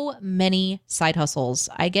so many side hustles.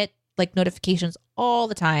 I get notifications all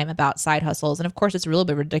the time about side hustles. And of course, it's a little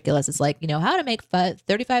bit ridiculous. It's how to make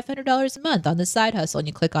 $3,500 a month on this side hustle. And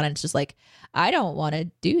you click on it, and it's just I don't want to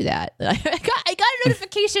do that. I got a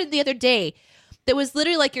notification the other day that was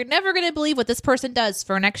literally you're never going to believe what this person does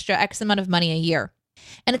for an extra X amount of money a year.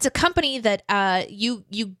 And it's a company that you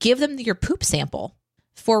give them your poop sample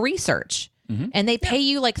for research. And they pay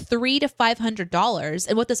you $300 to $500.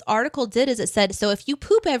 And what this article did is it said, so if you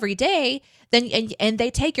poop every day, then and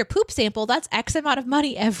they take your poop sample, that's X amount of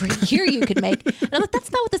money every year you could make. And I'm like,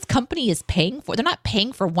 that's not what this company is paying for. They're not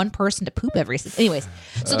paying for one person to poop every. Anyways,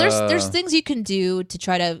 so there's things you can do to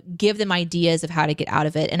try to give them ideas of how to get out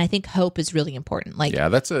of it. And I think hope is really important.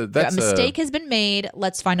 That's a mistake has been made.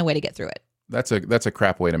 Let's find a way to get through it. That's a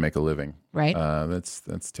crap way to make a living. Right.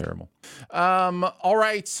 That's terrible. All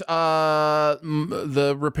right.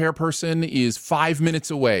 The repair person is 5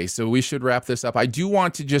 minutes away, so we should wrap this up. I do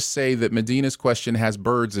want to just say that Medina's question has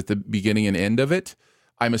birds at the beginning and end of it.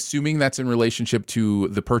 I'm assuming that's in relationship to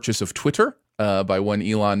the purchase of Twitter by one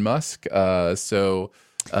Elon Musk. So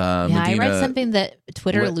I Medina, read something that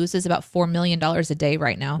Twitter loses about $4 million a day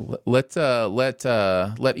right now. Let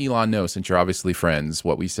Elon know, since you're obviously friends,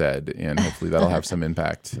 what we said, and hopefully that'll have some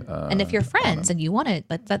impact. And if you're friends and you want it,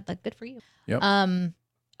 that's good for you. Yep.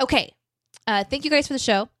 Okay. Thank you guys for the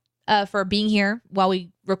show, for being here while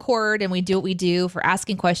we record and we do what we do, for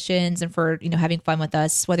asking questions and for, having fun with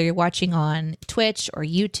us, whether you're watching on Twitch or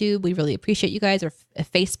YouTube. We really appreciate you guys, or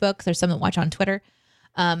Facebook. There's some that watch on Twitter.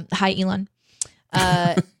 Hi, Elon.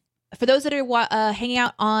 For those that are hanging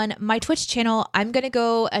out on my Twitch channel, I'm going to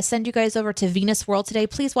go send you guys over to Venus World today.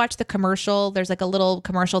 Please watch the commercial. There's like a little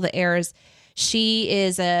commercial that airs. She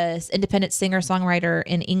is a independent singer-songwriter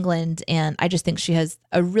in England, and I just think she has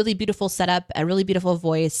a really beautiful setup, a really beautiful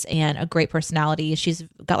voice, and a great personality. She's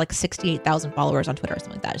got like 68,000 followers on Twitter or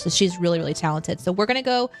something like that. So she's really, really talented. So we're going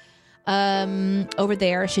to go over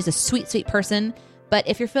there. She's a sweet, sweet person. But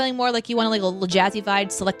if you're feeling more like you want like a little jazzy vibe,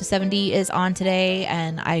 Selecta 70 is on today,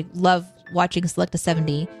 and I love watching Selecta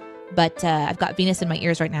 70. But I've got Venus in my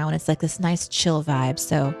ears right now, and it's like this nice chill vibe.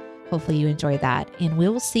 So hopefully you enjoy that. And we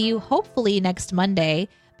will see you hopefully next Monday.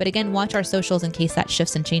 But again, watch our socials in case that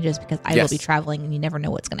shifts and changes, because I will be traveling and you never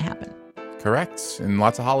know what's going to happen. Correct. And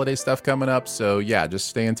lots of holiday stuff coming up. So yeah, just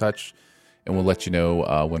stay in touch and we'll let you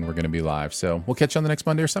know when we're going to be live. So we'll catch you on the next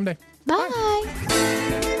Monday or Sunday. Bye.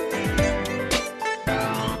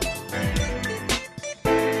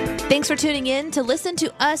 Thanks for tuning in to listen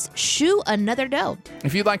to us shoe another dough.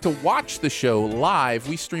 If you'd like to watch the show live,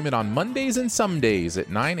 we stream it on Mondays and some days at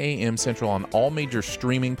 9 a.m. Central on all major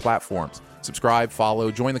streaming platforms. Subscribe, follow,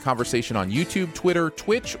 join the conversation on YouTube, Twitter,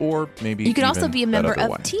 Twitch, or maybe you can also even be a member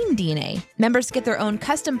of Team DNA. Members get their own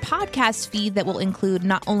custom podcast feed that will include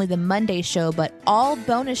not only the Monday show, but all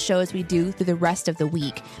bonus shows we do through the rest of the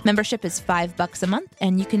week. Membership is $5 a month,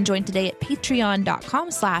 and you can join today at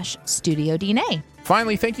patreon.com/StudioDNA.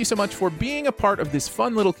 Finally, thank you so much for being a part of this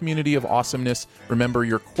fun little community of awesomeness. Remember,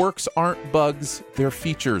 your quirks aren't bugs, they're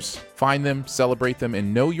features. Find them, celebrate them,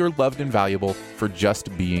 and know you're loved and valuable for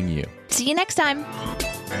just being you. See you next time.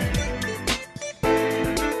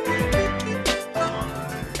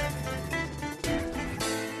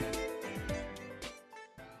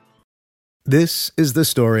 This is the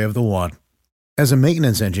story of the one. As a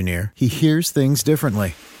maintenance engineer, he hears things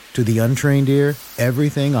differently. To the untrained ear,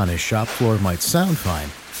 everything on his shop floor might sound fine,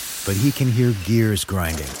 but he can hear gears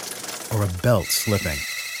grinding or a belt slipping.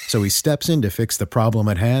 So he steps in to fix the problem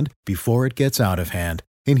at hand before it gets out of hand.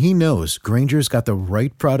 And he knows Grainger's got the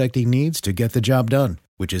right product he needs to get the job done,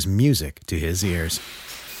 which is music to his ears.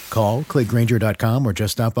 Call, click Grainger.com, or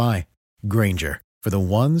just stop by. Grainger, for the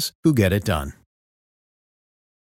ones who get it done.